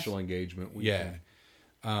is. Special engagement weekend.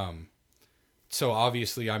 Yeah. So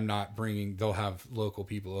obviously I'm not they'll have local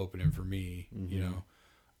people opening for me,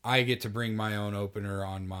 I get to bring my own opener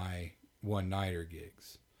on my one-nighter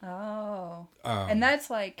gigs. Oh. And that's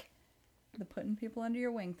like The putting people under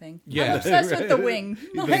your wing thing. Yeah. I'm obsessed with the wing.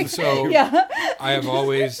 Like, So yeah. I have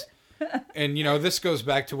always, and this goes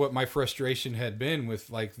back to what my frustration had been with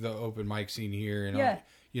like the open mic scene here. And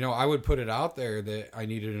I would put it out there that I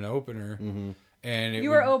needed an opener, and you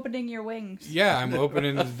were opening your wings. Yeah, I'm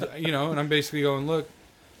opening, and I'm basically going, look,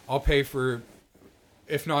 I'll pay for,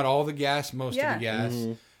 if not all the gas, most of the gas.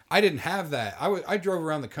 Mm-hmm. I didn't have that. I drove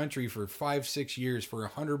around the country for 5-6 years for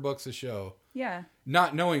 $100 a show. Yeah.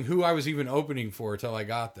 Not knowing who I was even opening for till I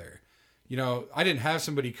got there. I didn't have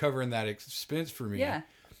somebody covering that expense for me. Yeah.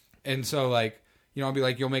 And so like, I'll be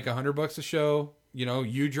like, you'll make $100 a show.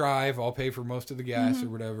 You drive, I'll pay for most of the gas or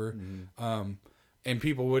whatever. Mm-hmm. And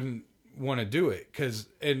people wouldn't want to do it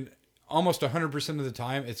and almost 100% of the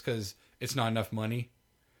time it's because it's not enough money,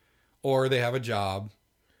 or they have a job,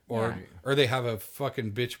 or they have a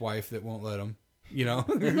fucking bitch wife that won't let them.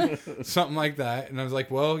 Something like that. And I was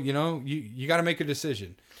like, well, you got to make a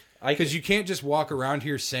decision. Because you can't just walk around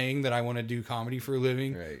here saying that I want to do comedy for a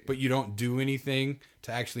living, but you don't do anything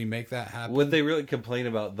to actually make that happen. Would they really complain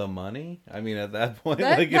about the money? I mean, at that point,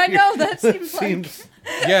 I know that seems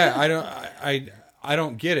like... Yeah, I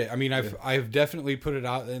don't get it. I mean, I've definitely put it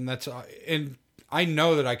out, and and I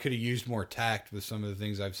know that I could have used more tact with some of the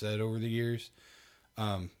things I've said over the years.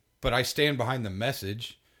 But I stand behind the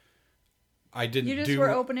message. You just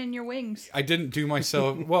were opening your wings. I didn't do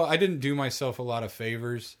myself I didn't do myself a lot of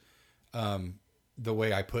favors the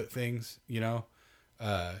way I put things,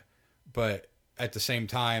 but at the same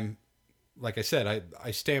time, like I said,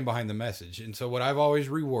 I stand behind the message. And so what I've always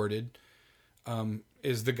rewarded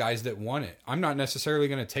is the guys that want it. I'm not necessarily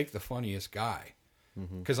going to take the funniest guy,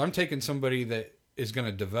 because I'm taking somebody that is going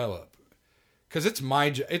to develop, because it's my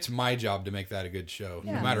job to make that a good show,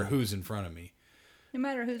 no matter who's in front of me. No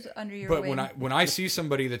matter who's under your wing. But when I see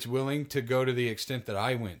somebody that's willing to go to the extent that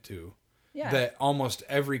I went to, that almost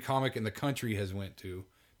every comic in the country has went to,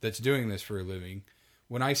 that's doing this for a living,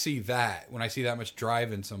 when I see that much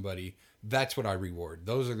drive in somebody, that's what I reward.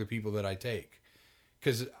 Those are the people that I take.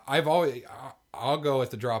 Because I'll go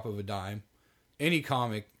at the drop of a dime. Any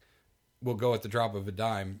comic will go at the drop of a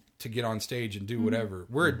dime to get on stage and do whatever.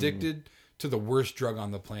 We're addicted to the worst drug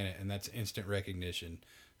on the planet, and that's instant recognition.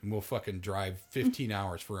 And we'll fucking drive 15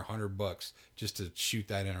 hours for $100 just to shoot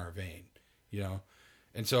that in our vein,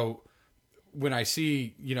 And so when I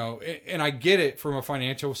see, and I get it from a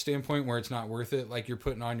financial standpoint where it's not worth it. Like, you're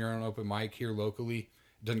putting on your own open mic here locally.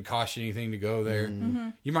 It doesn't cost you anything to go there. Mm-hmm.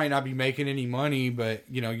 You might not be making any money, but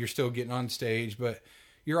you're still getting on stage, but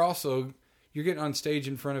you're getting on stage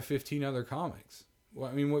in front of 15 other comics. Well,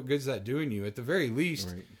 I mean, what good's that doing you? At the very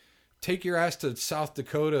least, take your ass to South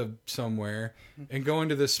Dakota somewhere and go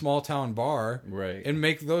into this small town bar and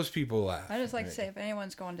make those people laugh. I just like to say, if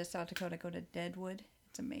anyone's going to South Dakota, go to Deadwood.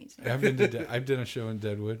 It's amazing. I've done a show in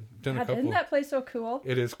Deadwood. Done a couple. Isn't that place so cool?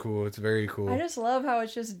 It is cool. It's very cool. I just love how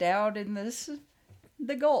it's just down in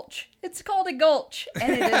the gulch. It's called a gulch,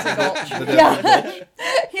 and it is a gulch. Gulch?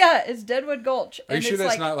 Yeah, it's Deadwood Gulch. Are you sure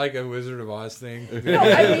that's not like a Wizard of Oz thing? No,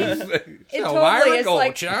 I mean, it totally is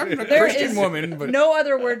Gulch. Like, I'm a there Christian is woman, but no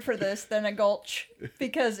other word for this than a gulch,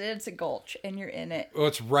 because it's a gulch, and you're in it. Well,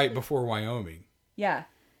 it's right before Wyoming. Yeah.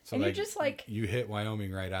 So and you just you hit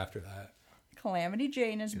Wyoming right after that. Calamity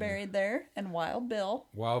Jane is buried there, and Wild Bill.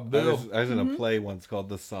 Wild Bill. I was in a play once called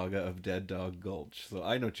The Saga of Dead Dog Gulch, so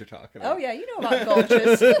I know what you're talking about. Oh, yeah, you know about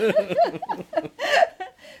gulches.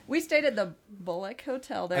 We stayed at the Bullock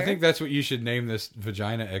Hotel there. I think that's what you should name this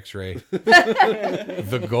vagina x-ray.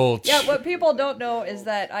 The Gulch. Yeah, what people don't know is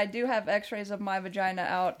that I do have x-rays of my vagina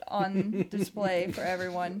out on display for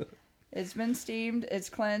everyone. It's been steamed. It's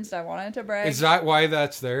cleansed. I wanted to brag. Is that why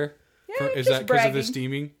that's there? Yeah, is that because of the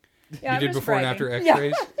steaming? Yeah, you did before and after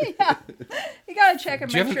x-rays? Yeah. You gotta check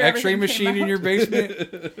and make sure. Do you have an x-ray machine in your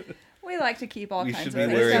basement? We like to keep all kinds of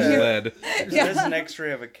things. You should be wearing lead. There's an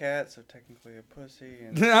x-ray of a cat, so technically a pussy.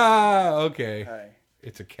 And... okay. Hi.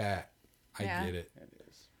 It's a cat. I get it. It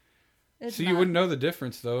is. It's so you wouldn't know the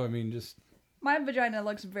difference, though? I mean, just... My vagina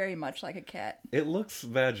looks very much like a cat. It looks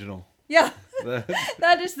vaginal. Yeah.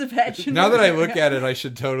 That is the vaginal. Now that I look at it, I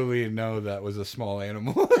should totally know that was a small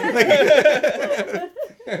animal.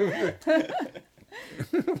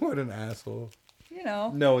 What an asshole.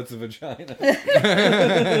 No, it's a vagina.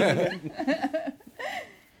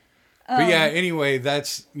 But yeah, anyway,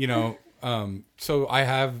 that's, so I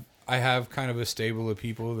have kind of a stable of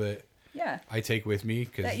people that I take with me.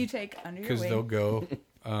 That you take under your wing. Because they'll go.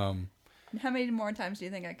 How many more times do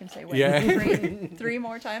you think I can say wing? Yeah. Three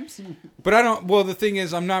more times? But the thing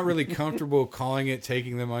is, I'm not really comfortable calling it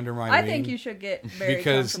taking them under my wing. I think you should get very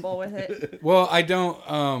comfortable with it. Well, I don't...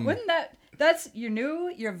 Wouldn't That's you're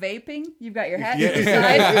new. You're vaping. You've got your hat to the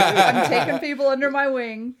side. I'm taking people under my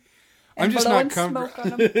wing. I'm just not smoke on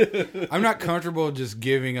them. I'm not comfortable just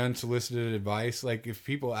giving unsolicited advice. Like if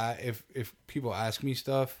people ask me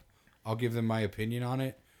stuff, I'll give them my opinion on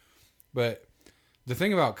it. But the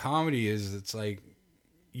thing about comedy is, it's like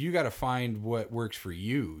you got to find what works for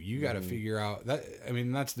you. You got to figure out that. I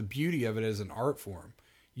mean, that's the beauty of it as an art form.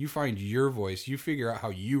 You find your voice. You figure out how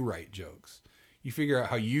you write jokes. You figure out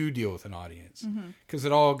how you deal with an audience, because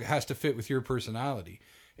it all has to fit with your personality.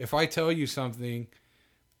 If I tell you something,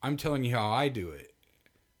 I'm telling you how I do it.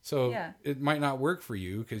 So it might not work for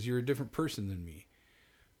you because you're a different person than me.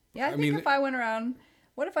 Yeah, I think if I went around,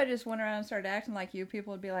 what if I just went around and started acting like you?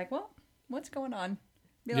 People would be like, well, what's going on?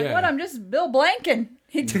 Be like, what? I'm just Bill Blanken.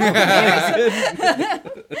 He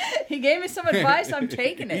gave me some advice. I'm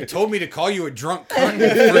taking it. He told me to call you a drunk cunt in the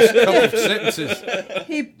first couple of sentences.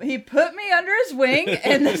 He put me under his wing,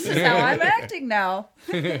 and this is how I'm acting now.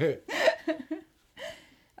 Okay,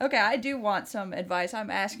 I do want some advice.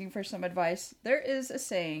 I'm asking for some advice. There is a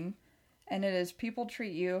saying, and it is, people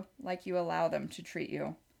treat you like you allow them to treat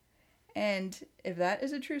you. And if that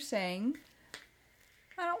is a true saying,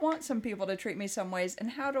 I don't want some people to treat me some ways, and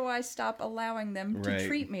how do I stop allowing them to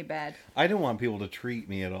treat me bad? I don't want people to treat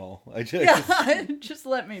me at all. Just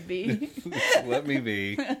let me be. Let me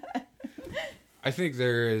be. I think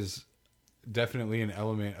there is definitely an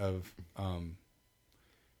element of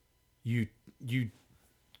you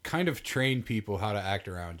kind of train people how to act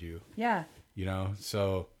around you. Yeah. You know,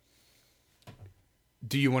 so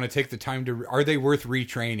do you want to take the time to? Are they worth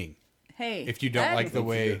retraining? Hey, if you don't like the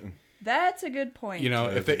way. That's a good point. You know,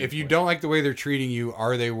 if you don't like the way they're treating you,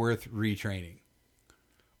 are they worth retraining?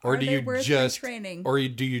 Or do you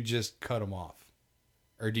just cut them off?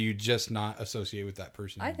 Or do you just not associate with that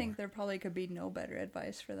person anymore? I think there probably could be no better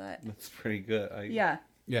advice for that. That's pretty good. Yeah.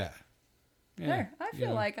 There, I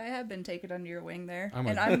feel like I have been taken under your wing there, I'm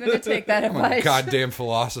going to take that advice. I'm a goddamn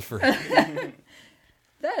philosopher. That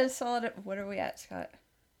is solid. What are we at, Scott?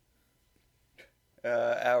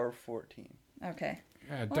 Hour 14. Okay.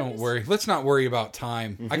 Yeah, don't worry. Let's not worry about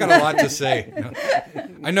time. I got a lot to say.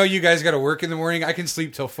 I know you guys got to work in the morning. I can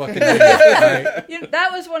sleep till fucking midnight. Right?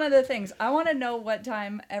 That was one of the things. I want to know what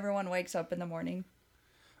time everyone wakes up in the morning.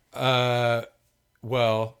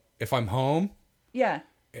 Well, if I'm home, and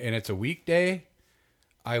it's a weekday,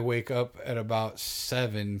 I wake up at about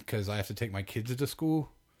 7 because I have to take my kids to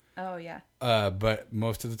school. Oh yeah. But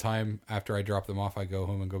most of the time after I drop them off, I go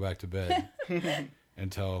home and go back to bed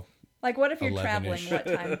until. Like, what if you're traveling? What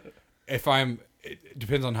time? It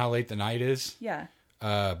depends on how late the night is. Yeah.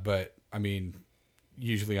 But I mean,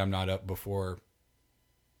 usually I'm not up before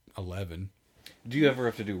 11. Do you ever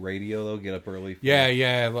have to do radio though? Get up early?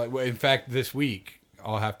 Yeah. Like, in fact, this week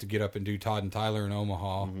I'll have to get up and do Todd and Tyler in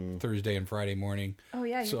Omaha Thursday and Friday morning. Oh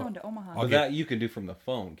yeah, you're going to Omaha. But that you can do from the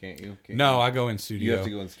phone, can't you? No, I go in studio. You have to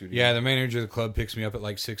go in studio. Yeah, the manager of the club picks me up at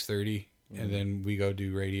like 6:30, and then we go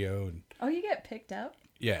do radio. And oh, you get picked up?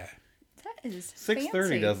 Yeah. That is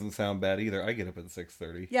 6:30 doesn't sound bad either. I get up at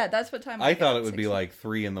 6:30. Yeah, that's what time I thought it would be like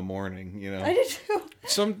 3 a.m. You know, I did too.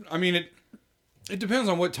 It depends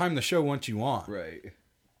on what time the show wants you on. Right.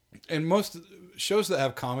 And most shows that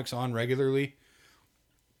have comics on regularly,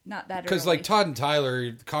 not that because like Todd and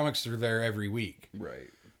Tyler, the comics are there every week.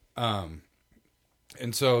 Right. And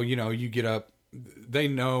so you get up. They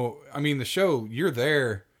know. I mean, the show you're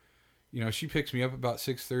there. She picks me up about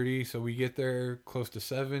 6:30, so we get there close to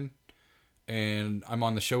 7. And I'm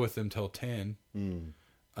on the show with them till 10.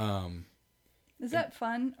 Is that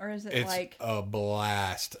fun, or is it it's like a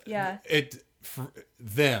blast? Yeah.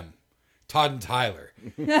 Them, Todd and Tyler.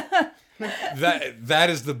 that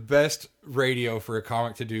is the best radio for a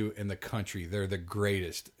comic to do in the country. They're the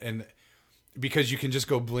greatest, and because you can just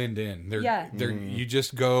go blend in. You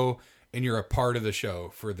just go and you're a part of the show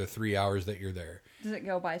for the 3 hours that you're there. Does it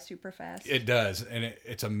go by super fast? It does, and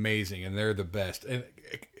it's amazing, and they're the best. And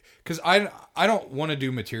because I don't want to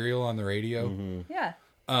do material on the radio. Yeah.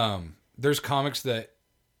 There's comics that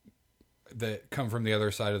come from the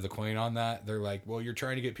other side of the coin on that. They're like, well, you're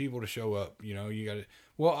trying to get people to show up. You got to.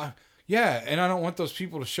 Well, yeah, and I don't want those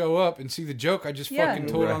people to show up and see the joke I just fucking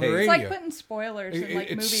told on the radio. It's like putting spoilers in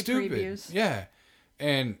like movie stupid. Previews. Yeah,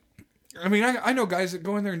 and I mean, I know guys that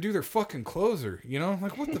go in there and do their fucking closer.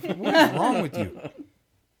 Like what is wrong with you?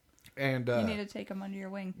 And you need to take them under your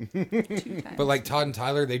wing 2 times. But like Todd and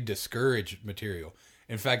Tyler, they discourage material.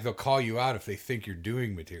 In fact, they'll call you out if they think you're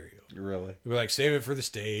doing material. Really? They're like, save it for the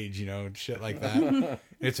stage, shit like that.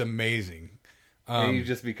 It's amazing. And you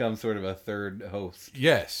just become sort of a third host.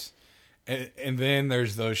 Yes. And then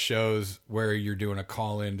there's those shows where you're doing a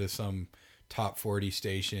call into some top 40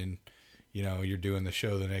 station, you know, you're doing the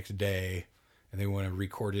show the next day and they want a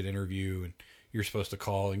recorded interview and you're supposed to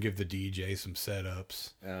call and give the DJ some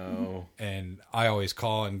setups. Oh. And I always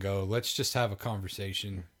call and go, let's just have a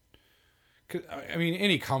conversation. 'Cause, I mean,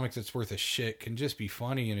 any comic that's worth a shit can just be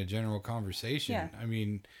funny in a general conversation. Yeah. I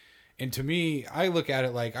mean, and to me, I look at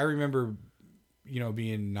it like, I remember, you know,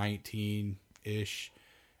 being 19-ish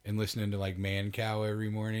and listening to like Man Cow every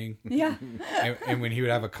morning. Yeah. And when he would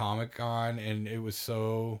have a comic on and it was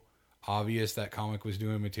so obvious that comic was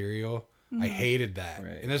doing material, I hated that.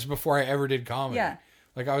 Right. And this is before I ever did comedy. Yeah.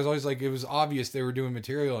 Like I was always like, it was obvious they were doing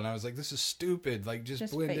material and I was like, this is stupid. Like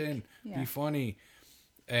just blend fake. in, Yeah. be funny.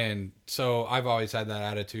 And so I've always had that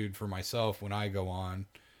attitude for myself when I go on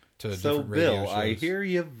to So, different radio Bill, shows. I hear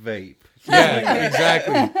you vape. Yeah,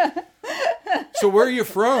 exactly. So where are you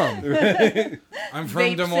from? I'm from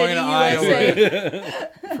Vape Des Moines, City, Iowa. USA.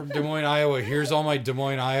 From Des Moines, Iowa. Here's all my Des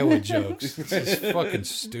Moines, Iowa jokes. This is fucking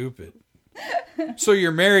stupid. So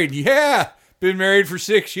you're married? Yeah. Been married for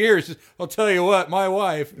 6 years. I'll tell you what, my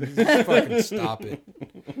wife. Just fucking stop it.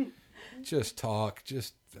 Just talk.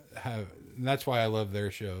 Just have. And that's why I love their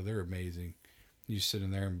show. They're amazing. You sit in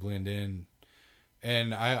there and blend in.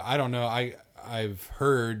 And I don't know. I've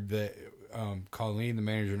heard that Colleen, the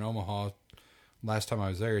manager in Omaha, last time I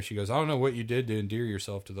was there, she goes, I don't know what you did to endear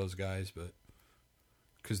yourself to those guys, but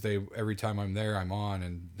because every time I'm there, I'm on,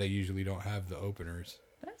 and they usually don't have the openers.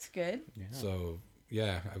 That's good. Yeah. So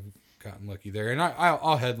yeah, I've gotten lucky there, and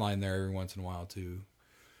I'll headline there every once in a while too.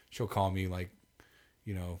 She'll call me like,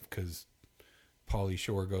 you know, because Pauly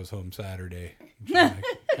Shore goes home Saturday. She's like,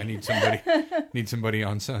 I need somebody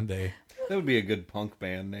on Sunday. That would be a good punk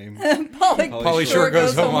band name. Pauly Shore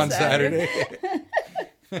goes home on Saturday.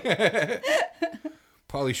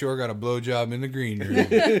 Pauly Shore got a blowjob in the green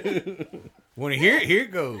room. Want to hear it? Here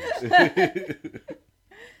it goes.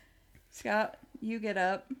 Scott, you get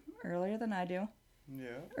up earlier than I do. Yeah.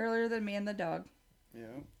 Earlier than me and the dog. Yeah.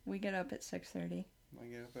 We get up at 6:30. I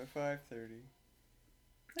get up at 5:30.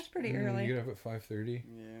 That's pretty early. You get up at 5:30.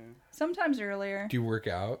 Yeah. Sometimes earlier. Do you work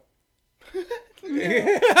out?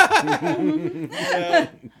 Yeah.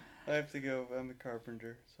 I have to go. I'm a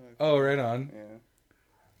carpenter. So Oh, right on. Yeah.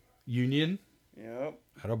 Union? Yep.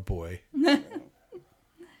 Had a boy.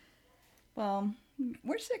 Well,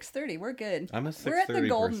 we're 6:30. We're good. I'm a 6:30 We're at the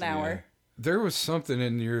golden person, hour. There was something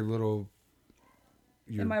in your little.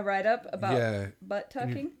 Am I right up about Yeah. butt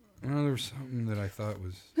tucking? Oh, there was something that I thought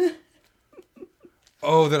was.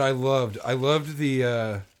 Oh, that I loved. I loved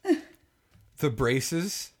the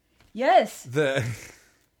braces. Yes. The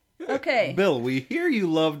Okay. Bill, we hear you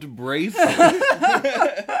loved braces.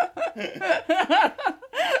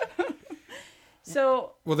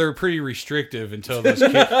 So well, they were pretty restrictive until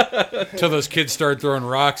those kids started throwing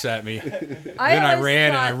rocks at me. Then I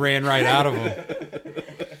ran right out of them.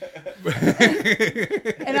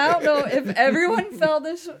 And I don't know if everyone felt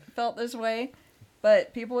this way,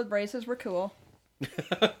 but people with braces were cool.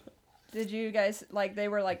 Did you guys like they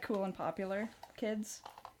were like cool and popular kids?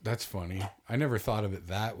 That's funny. I never thought of it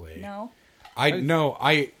that way. No.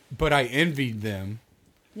 But I envied them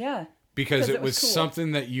Yeah. because it was cool.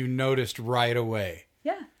 something that you noticed right away.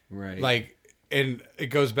 Yeah. Right. Like, and it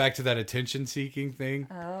goes back to that attention seeking thing.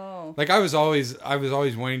 Oh. Like I was always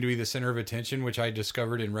wanting to be the center of attention, which I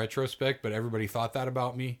discovered in retrospect, but everybody thought that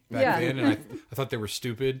about me back then, and I thought they were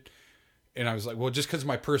stupid. And I was like, well, just because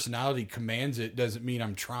my personality commands it doesn't mean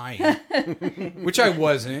I'm trying, which I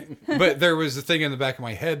wasn't. But there was a thing in the back of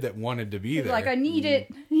my head that wanted to be there. Like I need it.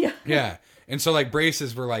 Yeah. Yeah. And so like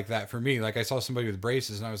braces were like that for me. Like I saw somebody with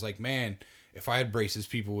braces and I was like, man, if I had braces,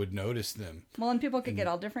 people would notice them. Well, and people could get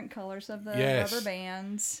all different colors of the Yes. rubber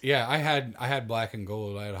bands. Yeah, I had black and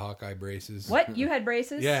gold. I had Hawkeye braces. What? You had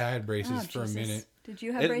braces? Yeah, I had braces Oh, for a Jesus. minute. Did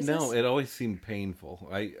you have braces? No, it always seemed painful.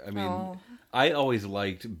 I mean, Oh. I always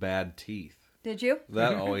liked bad teeth. Did you?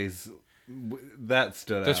 That always that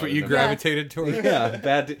stood out. That's what you in gravitated toward? Yeah,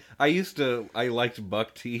 bad. I liked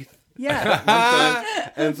buck teeth.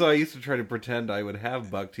 Yeah. And so I used to try to pretend I would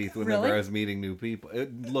have buck teeth whenever Really? I was meeting new people.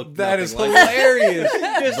 It looked That nothing is like hilarious.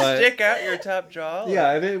 Just But- stick out your top jaw.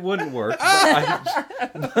 Yeah, and it wouldn't work.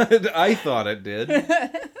 But I thought it did.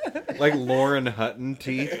 Like Lauren Hutton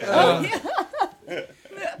teeth.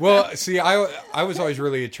 Well, see, I was always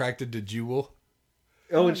really attracted to Jewel.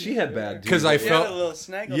 Oh, and she had bad teeth. Because I You had felt... a little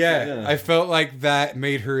snaggle. Yeah, Yeah. I felt like that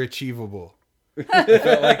made her achievable. I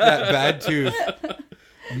felt like that bad tooth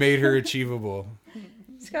made her achievable.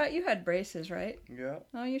 Scott, you had braces, right? Yeah.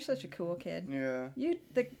 Oh, you're such a cool kid. Yeah.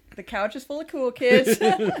 The couch is full of cool kids.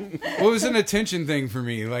 Well, it was an attention thing for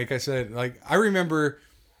me. Like I said, like I remember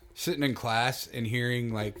sitting in class and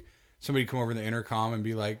hearing like somebody come over the intercom and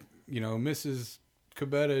be like, you know, Mrs.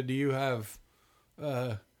 Cabetta, do you have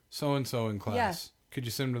so-and-so in class? Yeah. Could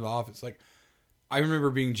you send him to the office? Like, I remember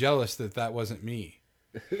being jealous that wasn't me.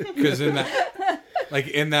 Because in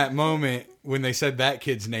that moment, when they said that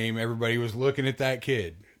kid's name, everybody was looking at that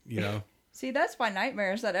kid, you know? See, that's my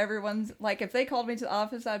nightmares, that everyone's, like, if they called me to the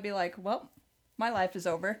office, I'd be like, well, my life is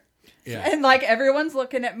over. Yeah. And, like, everyone's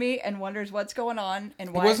looking at me and wonders what's going on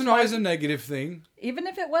and why. It wasn't always a negative thing. Even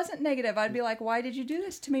if it wasn't negative, I'd be like, why did you do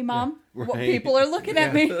this to me, Mom? Yeah, What right. people are looking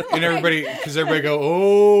at me. And everybody go,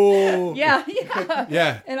 oh. Yeah.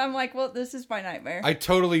 Yeah. And I'm like, well, this is my nightmare. I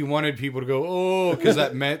totally wanted people to go, oh, because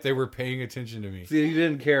that meant they were paying attention to me. See, you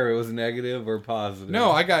didn't care. It was negative or positive.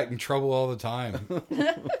 No, I got in trouble all the time.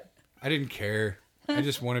 I didn't care. I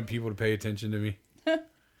just wanted people to pay attention to me.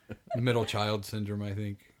 Middle child syndrome, I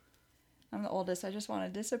think. I'm the oldest. I just want to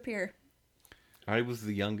disappear. I was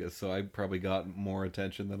the youngest, so I probably got more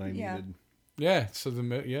attention than I Yeah. needed. Yeah, so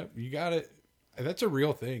you got it. That's a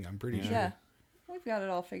real thing, I'm pretty sure. Yeah. We've got it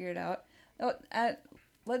all figured out. Oh,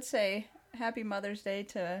 let's say Happy Mother's Day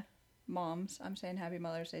to moms. I'm saying Happy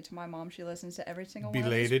Mother's Day to my mom. She listens to every single one.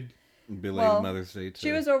 Belated. Belated Well, Mother's Day.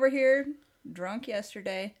 She was over here drunk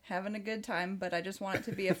yesterday, having a good time, but I just want it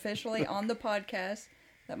to be officially on the podcast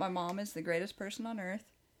that my mom is the greatest person on earth.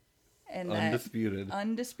 And Undisputed.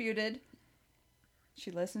 Undisputed.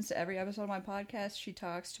 She listens to every episode of my podcast. She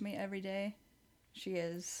talks to me every day. She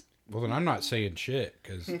is... Well, then I'm not saying shit,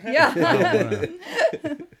 because Yeah.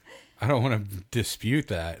 I don't want to dispute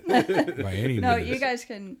that by any means. No, you guys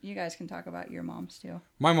can talk about your moms too.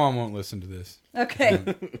 My mom won't listen to this. Okay.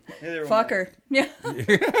 Fuck her. Yeah.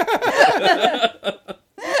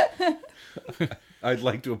 I'd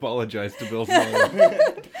like to apologize to Bill's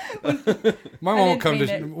mother. My mom will didn't come mean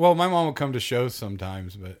to it. my mom will come to shows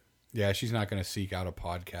sometimes, but yeah, she's not going to seek out a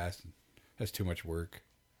podcast. That's too much work.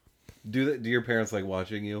 Do your parents like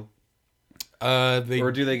watching you? They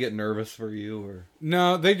Or do they get nervous for you? Or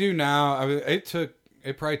No, they do now. I mean,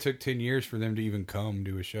 it probably took 10 years for them to even come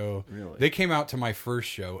to a show. Really? They came out to my first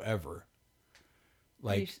show ever.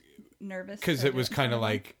 Are you Like, nervous? because it was kind of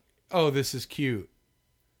like, oh, this is cute.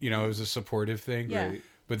 You know, it was a supportive thing. Yeah. Right.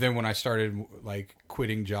 But then when I started like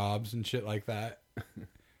quitting jobs and shit like that,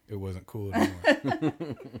 it wasn't cool anymore.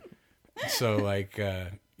 So like,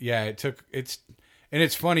 yeah,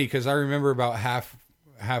 it's funny because I remember about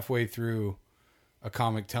halfway through a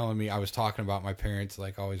comic telling me, I was talking about my parents,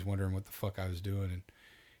 like always wondering what the fuck I was doing. And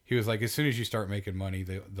he was like, as soon as you start making money,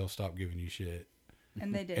 they'll stop giving you shit.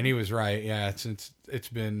 And they did. And he was right. Yeah. Since it's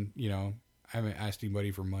been, you know, I haven't asked anybody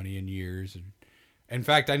for money in years. And in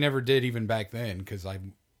fact, I never did even back then. Cause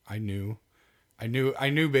I knew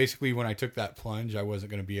basically when I took that plunge, I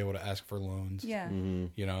wasn't going to be able to ask for loans. Yeah. Mm-hmm.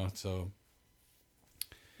 You know, so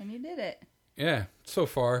And you did it. yeah, so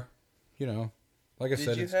far, you know, like I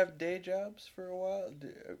said, Did you have day jobs for a while?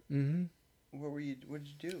 mm-hmm. What did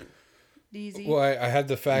you do? Easy. Well, I had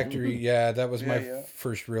the factory. Yeah, that was my Yeah.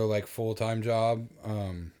 first real like full-time job.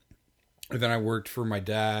 And then I worked for my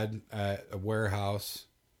dad at a warehouse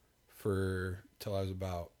till I was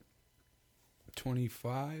about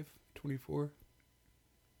 25, 24.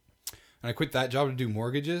 And I quit that job to do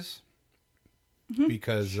mortgages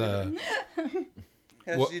because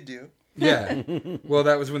As What- you do. yeah. Well,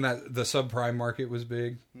 that was when the subprime market was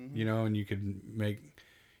big, you know, and you could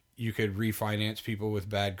refinance people with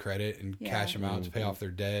bad credit and Yeah. cash them out to pay off their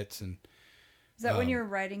debts. And Is that when you were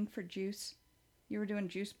writing for Juice? You were doing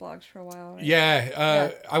Juice blogs for a while, right?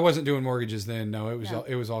 yeah, I wasn't doing mortgages then. No, No.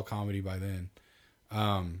 it was all comedy by then.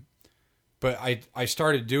 But I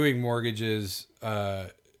started doing mortgages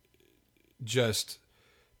just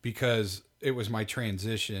because it was my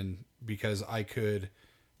transition, because I could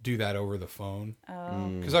do that over the phone. Oh,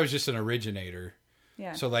 Because I was just an originator.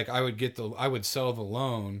 yeah. So like I would sell the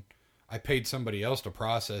loan. I paid somebody else to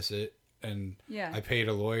process it, and Yeah. I paid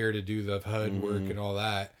a lawyer to do the HUD work and all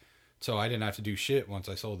that. So I didn't have to do shit once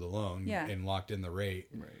I sold the loan Yeah. and locked in the rate.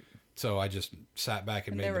 Right. So I just sat back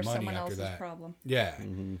and And made they the were money someone after else's that. problem. Yeah.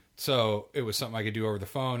 So it was something I could do over the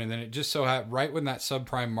phone. And then it just so happened, right when that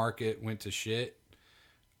subprime market went to shit,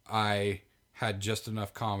 I had just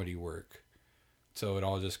enough comedy work. So it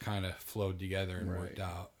all just kind of flowed together and worked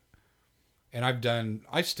out. And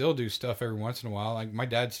I still do stuff every once in a while. Like my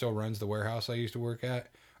dad still runs the warehouse I used to work at.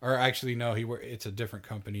 Or actually, no, it's a different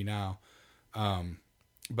company now.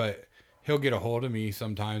 But he'll get a hold of me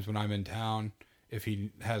sometimes when I'm in town if he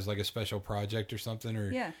has like a special project or something,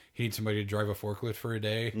 or Yeah. he needs somebody to drive a forklift for a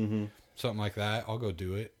day, something like that. I'll go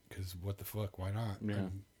do it because what the fuck? Why not? Yeah.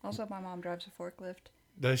 Also, my mom drives a forklift.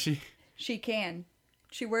 Does she? She can.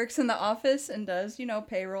 She works in the office and does,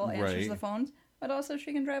 payroll, answers Right. the phones. But also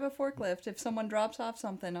she can drive a forklift. If someone drops off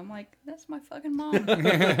something, I'm like, that's my fucking mom.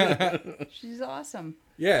 She's awesome.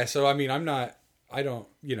 Yeah, so I mean, I don't,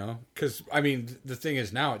 because I mean, the thing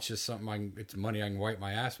is now it's just something it's money I can wipe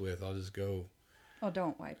my ass with. I'll just go. Oh,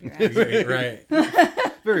 don't wipe your ass. Right.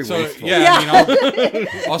 Very So wasteful. yeah, I mean,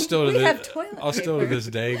 I'll still to We have this, toilet I'll still to paper. this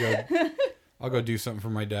day I'll go do something for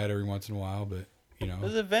my dad every once in a while, but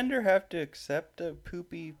Does a vendor have to accept a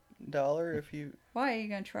poopy dollar if you? Why are you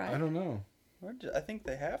going to try? I don't know. I think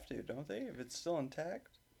they have to, don't they? If it's still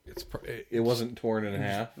intact. It wasn't torn in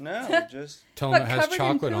half. No, just Tell them But it has covered in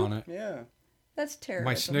chocolate poop? on it. yeah. That's terrible.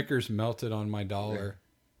 My Snickers melted on my dollar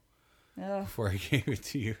Ugh, before I gave it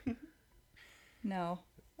to you. no.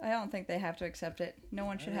 I don't think they have to accept it. No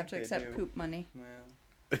one should I have to think they accept do. poop money.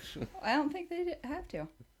 Well, I don't think they have to. All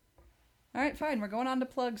right, fine. We're going on to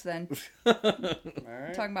plugs then. all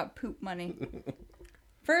right. Talking about poop money.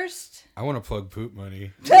 First, I want to plug poop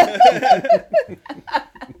money.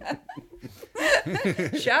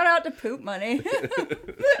 shout out to poop money.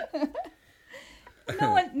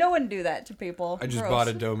 No one do that to people. I just Gross. bought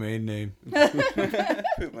a domain name.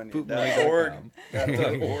 Poopmoney.org.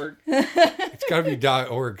 .org. It's got to be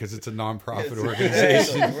 .org because it's a nonprofit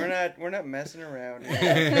organization. We're not messing around. We're not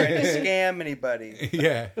trying to scam anybody.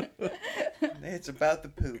 Yeah. It's about the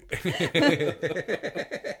poop.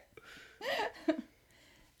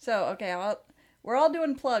 So, okay, we're all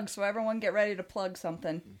doing plugs, so everyone get ready to plug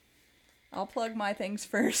something. I'll plug my things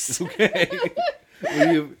first. Okay.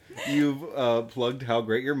 Well, you've plugged how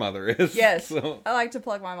great your mother is. Yes. So. I like to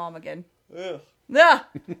plug my mom again. Ugh. Ah,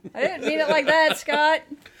 I didn't mean it like that, Scott.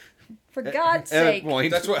 For God's At a sake.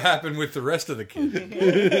 point. That's what happened with the rest of the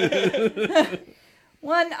kids.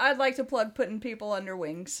 One, I'd like to plug putting people under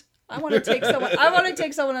wings. I want to take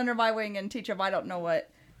someone under my wing and teach them I don't know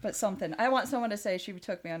what, but something. I want someone to say she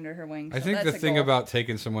took me under her wing. I So think that's the a thing goal. about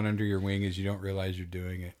taking someone under your wing is you don't realize you're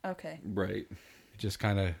doing it. Okay. Right. It just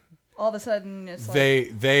kind of All of a sudden, it's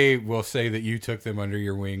like... they will say that you took them under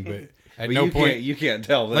your wing, but at But no you point you can't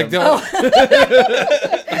tell them. like the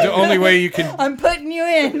only way you can I'm putting you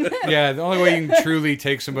in. yeah, the only way you can truly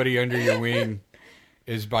take somebody under your wing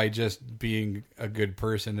is by just being a good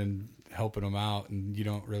person and helping them out, and you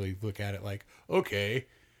don't really look at it like, okay,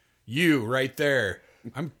 you right there,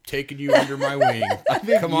 I'm taking you under my wing.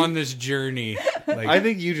 Come on this journey. Like, I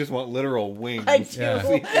think you just want literal wings. I do. Yeah.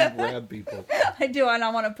 So you can grab people. I do, and I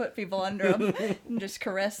want to put people under them and just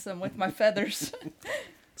caress them with my feathers.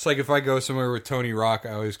 it's like if I go somewhere with Tony Rock,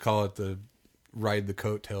 I always call it the Ride the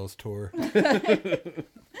Coattails tour.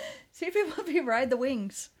 See if you ride the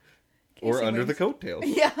wings. Or Casey under wings. the coattails.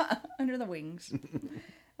 Yeah, under the wings.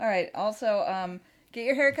 All right. Also, get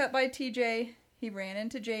your hair cut by TJ. He ran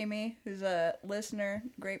into Jamie, who's a listener,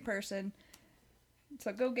 great person.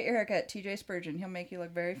 So go get your hair cut, TJ Spurgeon. He'll make you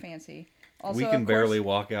look very fancy. Also, We of can course- barely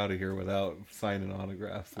walk out of here without signing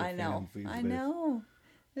autographs. With I know. fans these I days. know.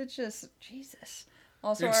 It's just Jesus.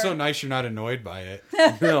 Also, It's so nice you're not annoyed by it.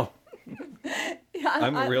 No, Yeah,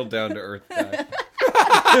 I'm a real down to earth guy.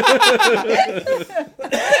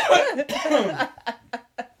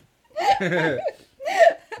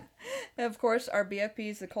 Of course, our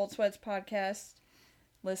BFPs, the Cold Sweats podcast.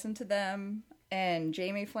 Listen to them. And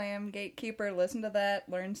Jamie Flam, Gatekeeper, listen to that.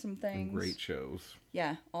 Learn some things. Great shows.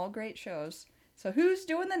 Yeah, all great shows. So who's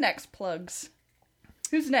doing the next plugs?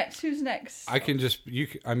 Who's next? I can just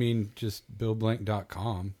just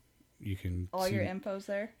BillBlank.com. You can All see, your info's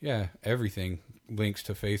there. yeah, everything. Links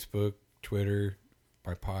to Facebook, Twitter,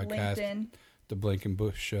 my podcast, LinkedIn. The Blank and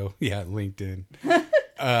Bush Show. Yeah, LinkedIn.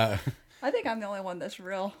 I think I'm the only one that's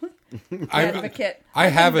real I advocate. I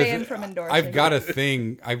I've have been a. banned from endorsing. I've got a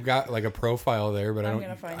thing. I've got like a profile there, but I'm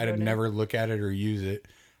gonna find I'd you now. never look at it or use it.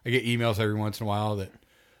 I get emails every once in a while that People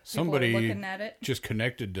are somebody looking at it. just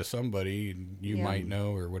connected to somebody and you Yeah. might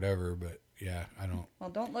know or whatever. But yeah, I don't.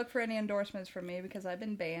 Well, don't look for any endorsements from me because I've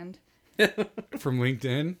been banned From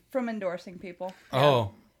LinkedIn. from endorsing people.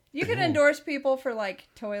 Oh, You can endorse people for like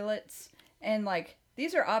toilets and like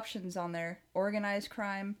these are options on there. Organized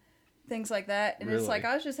crime, things like that. And it's Really? like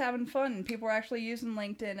I was just having fun and people were actually using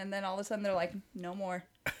LinkedIn and then all of a sudden they're like, no more.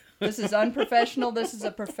 This is unprofessional. This is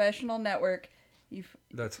a professional network.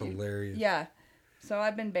 that's hilarious. Yeah. So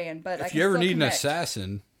I've been banned, but I If can you ever still need an connect.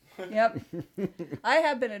 assassin, Yep. I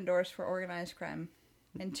have been endorsed for organized crime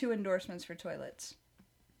and 2 endorsements for toilets.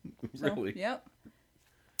 So, Really? Yep.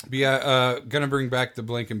 but yeah, gonna bring back the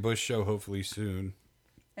Blank and Bush show hopefully soon.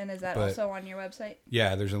 And is that But- also on your website?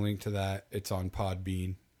 Yeah, there's a link to that. It's on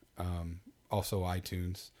Podbean, also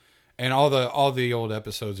iTunes, and all the old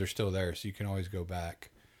episodes are still there, so you can always go back.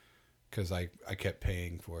 Because I kept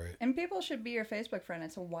paying for it. And people should be your Facebook friend.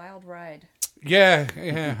 It's a wild ride.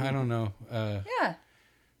 Yeah, I don't know. Yeah.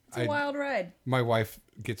 It's a wild ride. My wife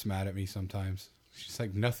gets mad at me sometimes. She's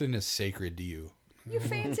like, nothing is sacred to you. You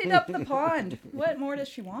fancied up the pond. What more does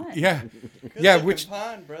she want? Yeah. Good Yeah, looking which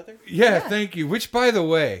pond, brother. Yeah, thank you. Which, by the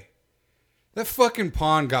way, that fucking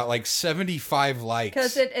pond got like 75 likes.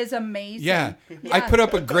 Because it is amazing. Yeah. I put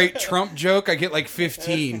up a great Trump joke. I get like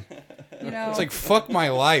 15. You know, It's like, fuck my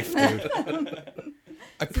life, dude.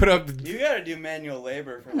 I put up... You gotta do manual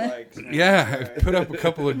labor for likes. Man. Yeah, I Right. put up a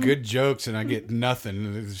couple of good jokes and I get nothing.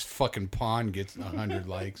 And this fucking pond gets 100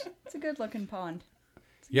 likes. it's a good looking pond.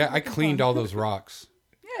 Yeah, I cleaned all those rocks.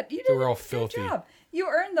 Yeah, you did They were all a good filthy. job. You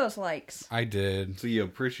earned those likes. I did. So you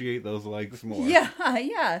appreciate those likes more.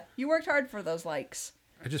 Yeah. You worked hard for those likes.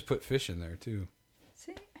 I just put fish in there, too.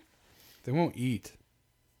 See? They won't eat.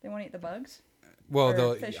 They won't eat the bugs? Well, Or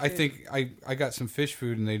they'll, fish I food. think I got some fish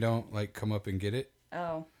food and they don't like come up and get it.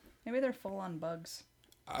 Oh. Maybe they're full on bugs.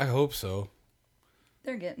 I hope so.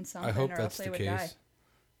 They're getting something I hope or that's else they the would case. die.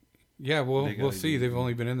 Yeah, well, They we'll gotta see. do- They've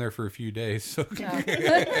only been in there for a few days. So No.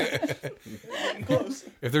 Getting close.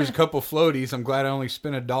 if there's a couple floaties, I'm glad I only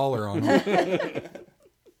spent $1 on them.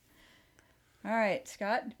 All right,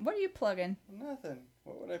 Scott. What are you plugging? Nothing.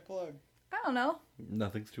 What would I plug? I don't know.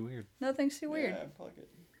 Nothing's too weird. Nothing's too weird. Yeah, I plug it.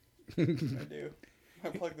 I do. I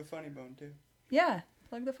plug the funny bone too. Yeah.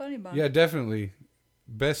 Plug the funny bone. Yeah, definitely.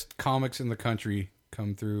 Best comics in the country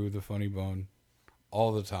come through the Funny Bone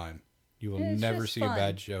all the time. You will It's never just see fun. a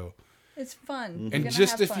bad show. It's fun. You're And gonna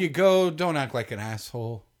just have if fun. you go, don't act like an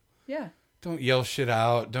asshole. Yeah. Don't yell shit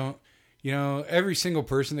out. Don't, every single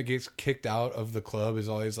person that gets kicked out of the club is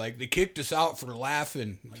always like, they kicked us out for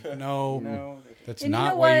laughing. Like, no, No. that's And you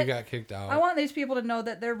not know why you what? got kicked out. I want these people to know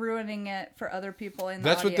that they're ruining it for other people in the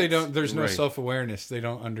That's what they audience. don't, there's no Right. self-awareness. They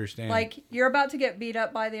don't understand. Like, you're about to get beat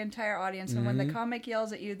up by the entire audience, and when Mm-hmm. the comic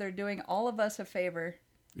yells at you, they're doing all of us a favor.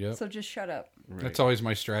 Yep. So just shut up. Right. That's always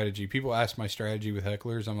my strategy. People ask my strategy with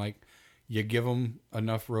hecklers. I'm like, you give them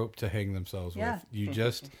enough rope to hang themselves Yeah. with. You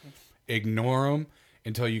just ignore them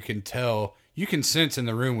until you can tell. You can sense in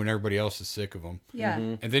the room when everybody else is sick of them. Yeah.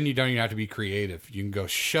 And then you don't even have to be creative. You can go,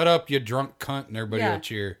 shut up, you drunk cunt, and everybody Yeah. will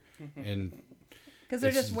cheer. And Because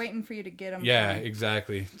they're This just is- waiting for you to get them. yeah,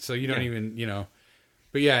 exactly. So you don't even,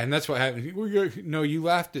 But yeah, and that's what happened. You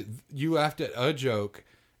laughed at a joke,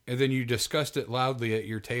 and then you discussed it loudly at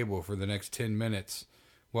your table for the next 10 minutes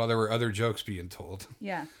while there were other jokes being told.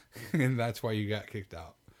 Yeah. And that's why you got kicked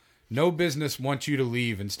out. No business wants you to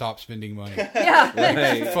leave and stop spending money. Yeah.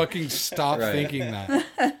 Right. Fucking stop Right. thinking that.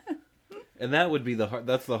 And that would be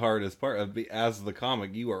that's the hardest part of as the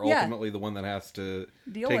comic. You are Yeah. ultimately the one that has to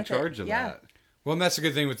Deal take with it. charge of Yeah. that. Well, and that's the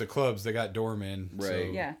good thing with the clubs. They got doormen. So,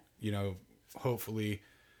 Right. Yeah. Hopefully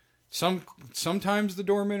sometimes the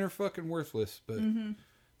doormen are fucking worthless, but Mm-hmm.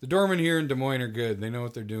 the doormen here in Des Moines are good. They know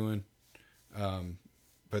what they're doing.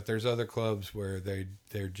 But there's other clubs where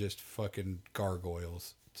they're just fucking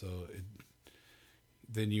gargoyles. So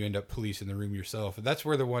then you end up policing the room yourself. And that's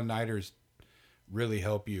where the one-nighters really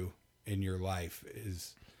help you in your life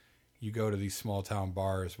is you go to these small town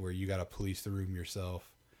bars where you got to police the room yourself.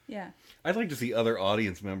 Yeah. I'd like to see other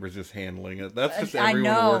audience members just handling it. That's just I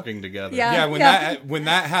everyone know. working together. Yeah. Yeah, when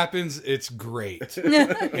that happens, it's great.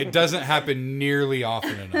 It doesn't happen nearly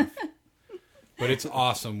often enough. But it's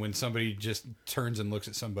awesome when somebody just turns and looks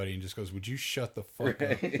at somebody and just goes, "Would you shut the fuck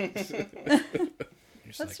up?" You're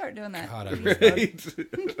just Let's start doing that. God, I miss that. Right?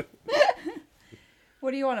 What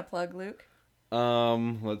do you want to plug, Luke? The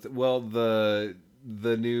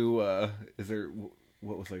new is there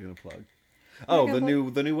what was I going to plug? Oh, go the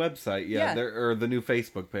plug- new website. Yeah, Yeah. there or the new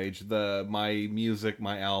Facebook page. The My Music,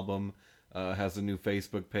 My Album has a new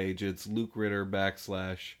Facebook page. It's Luke Ritter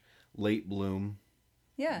 /LateBloom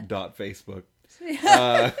Yeah. .Facebook. So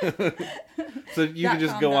you Dot can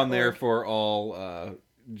just com, go dot on there org. for all.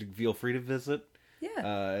 Feel free to visit.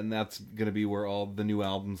 Yeah. And that's going to be where all the new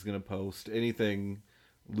album's going to post. Anything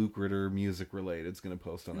Luke Ritter music related is going to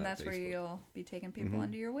post on And that that's Facebook. where you'll be taking people Mm-hmm.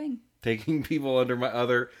 under your wing. Taking people under my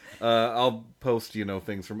other I'll post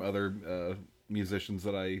things from other musicians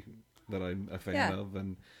that I'm a fan Yeah. of,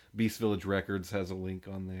 and Beast Village Records has a link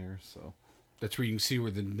on there. So That's where you can see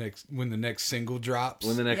when the next single drops.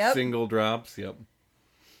 when the next Yep. single drops, yep.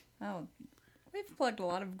 Oh, we've plugged a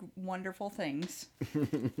lot of wonderful things.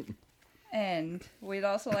 And we'd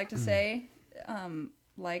also like to say,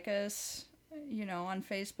 like us, on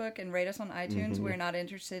Facebook and rate us on iTunes. We're not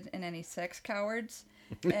interested in any sex cowards.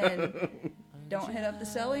 And don't hit up the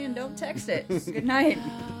celly and don't text it. Good night.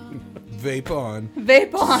 Vape on.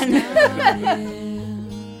 Vape on.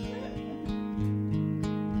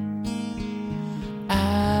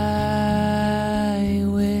 I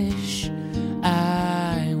wish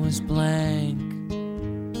I was blank.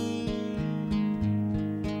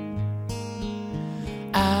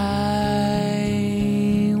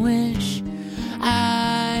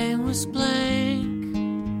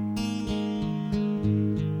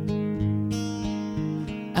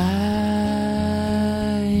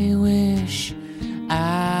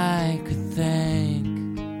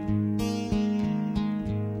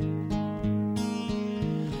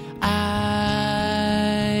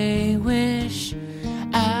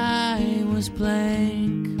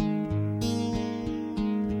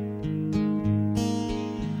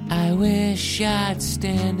 wish I'd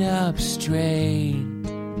stand up straight.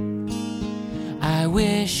 I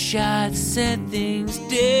wish I'd said things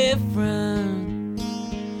different.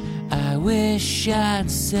 I wish I'd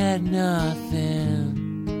said nothing.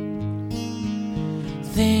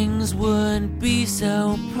 Things wouldn't be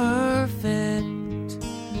so perfect.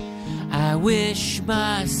 I wish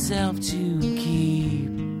myself to keep.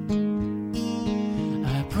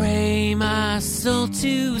 I pray my soul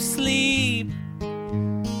to sleep.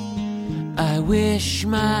 I wish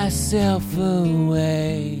myself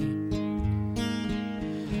away.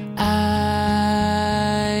 I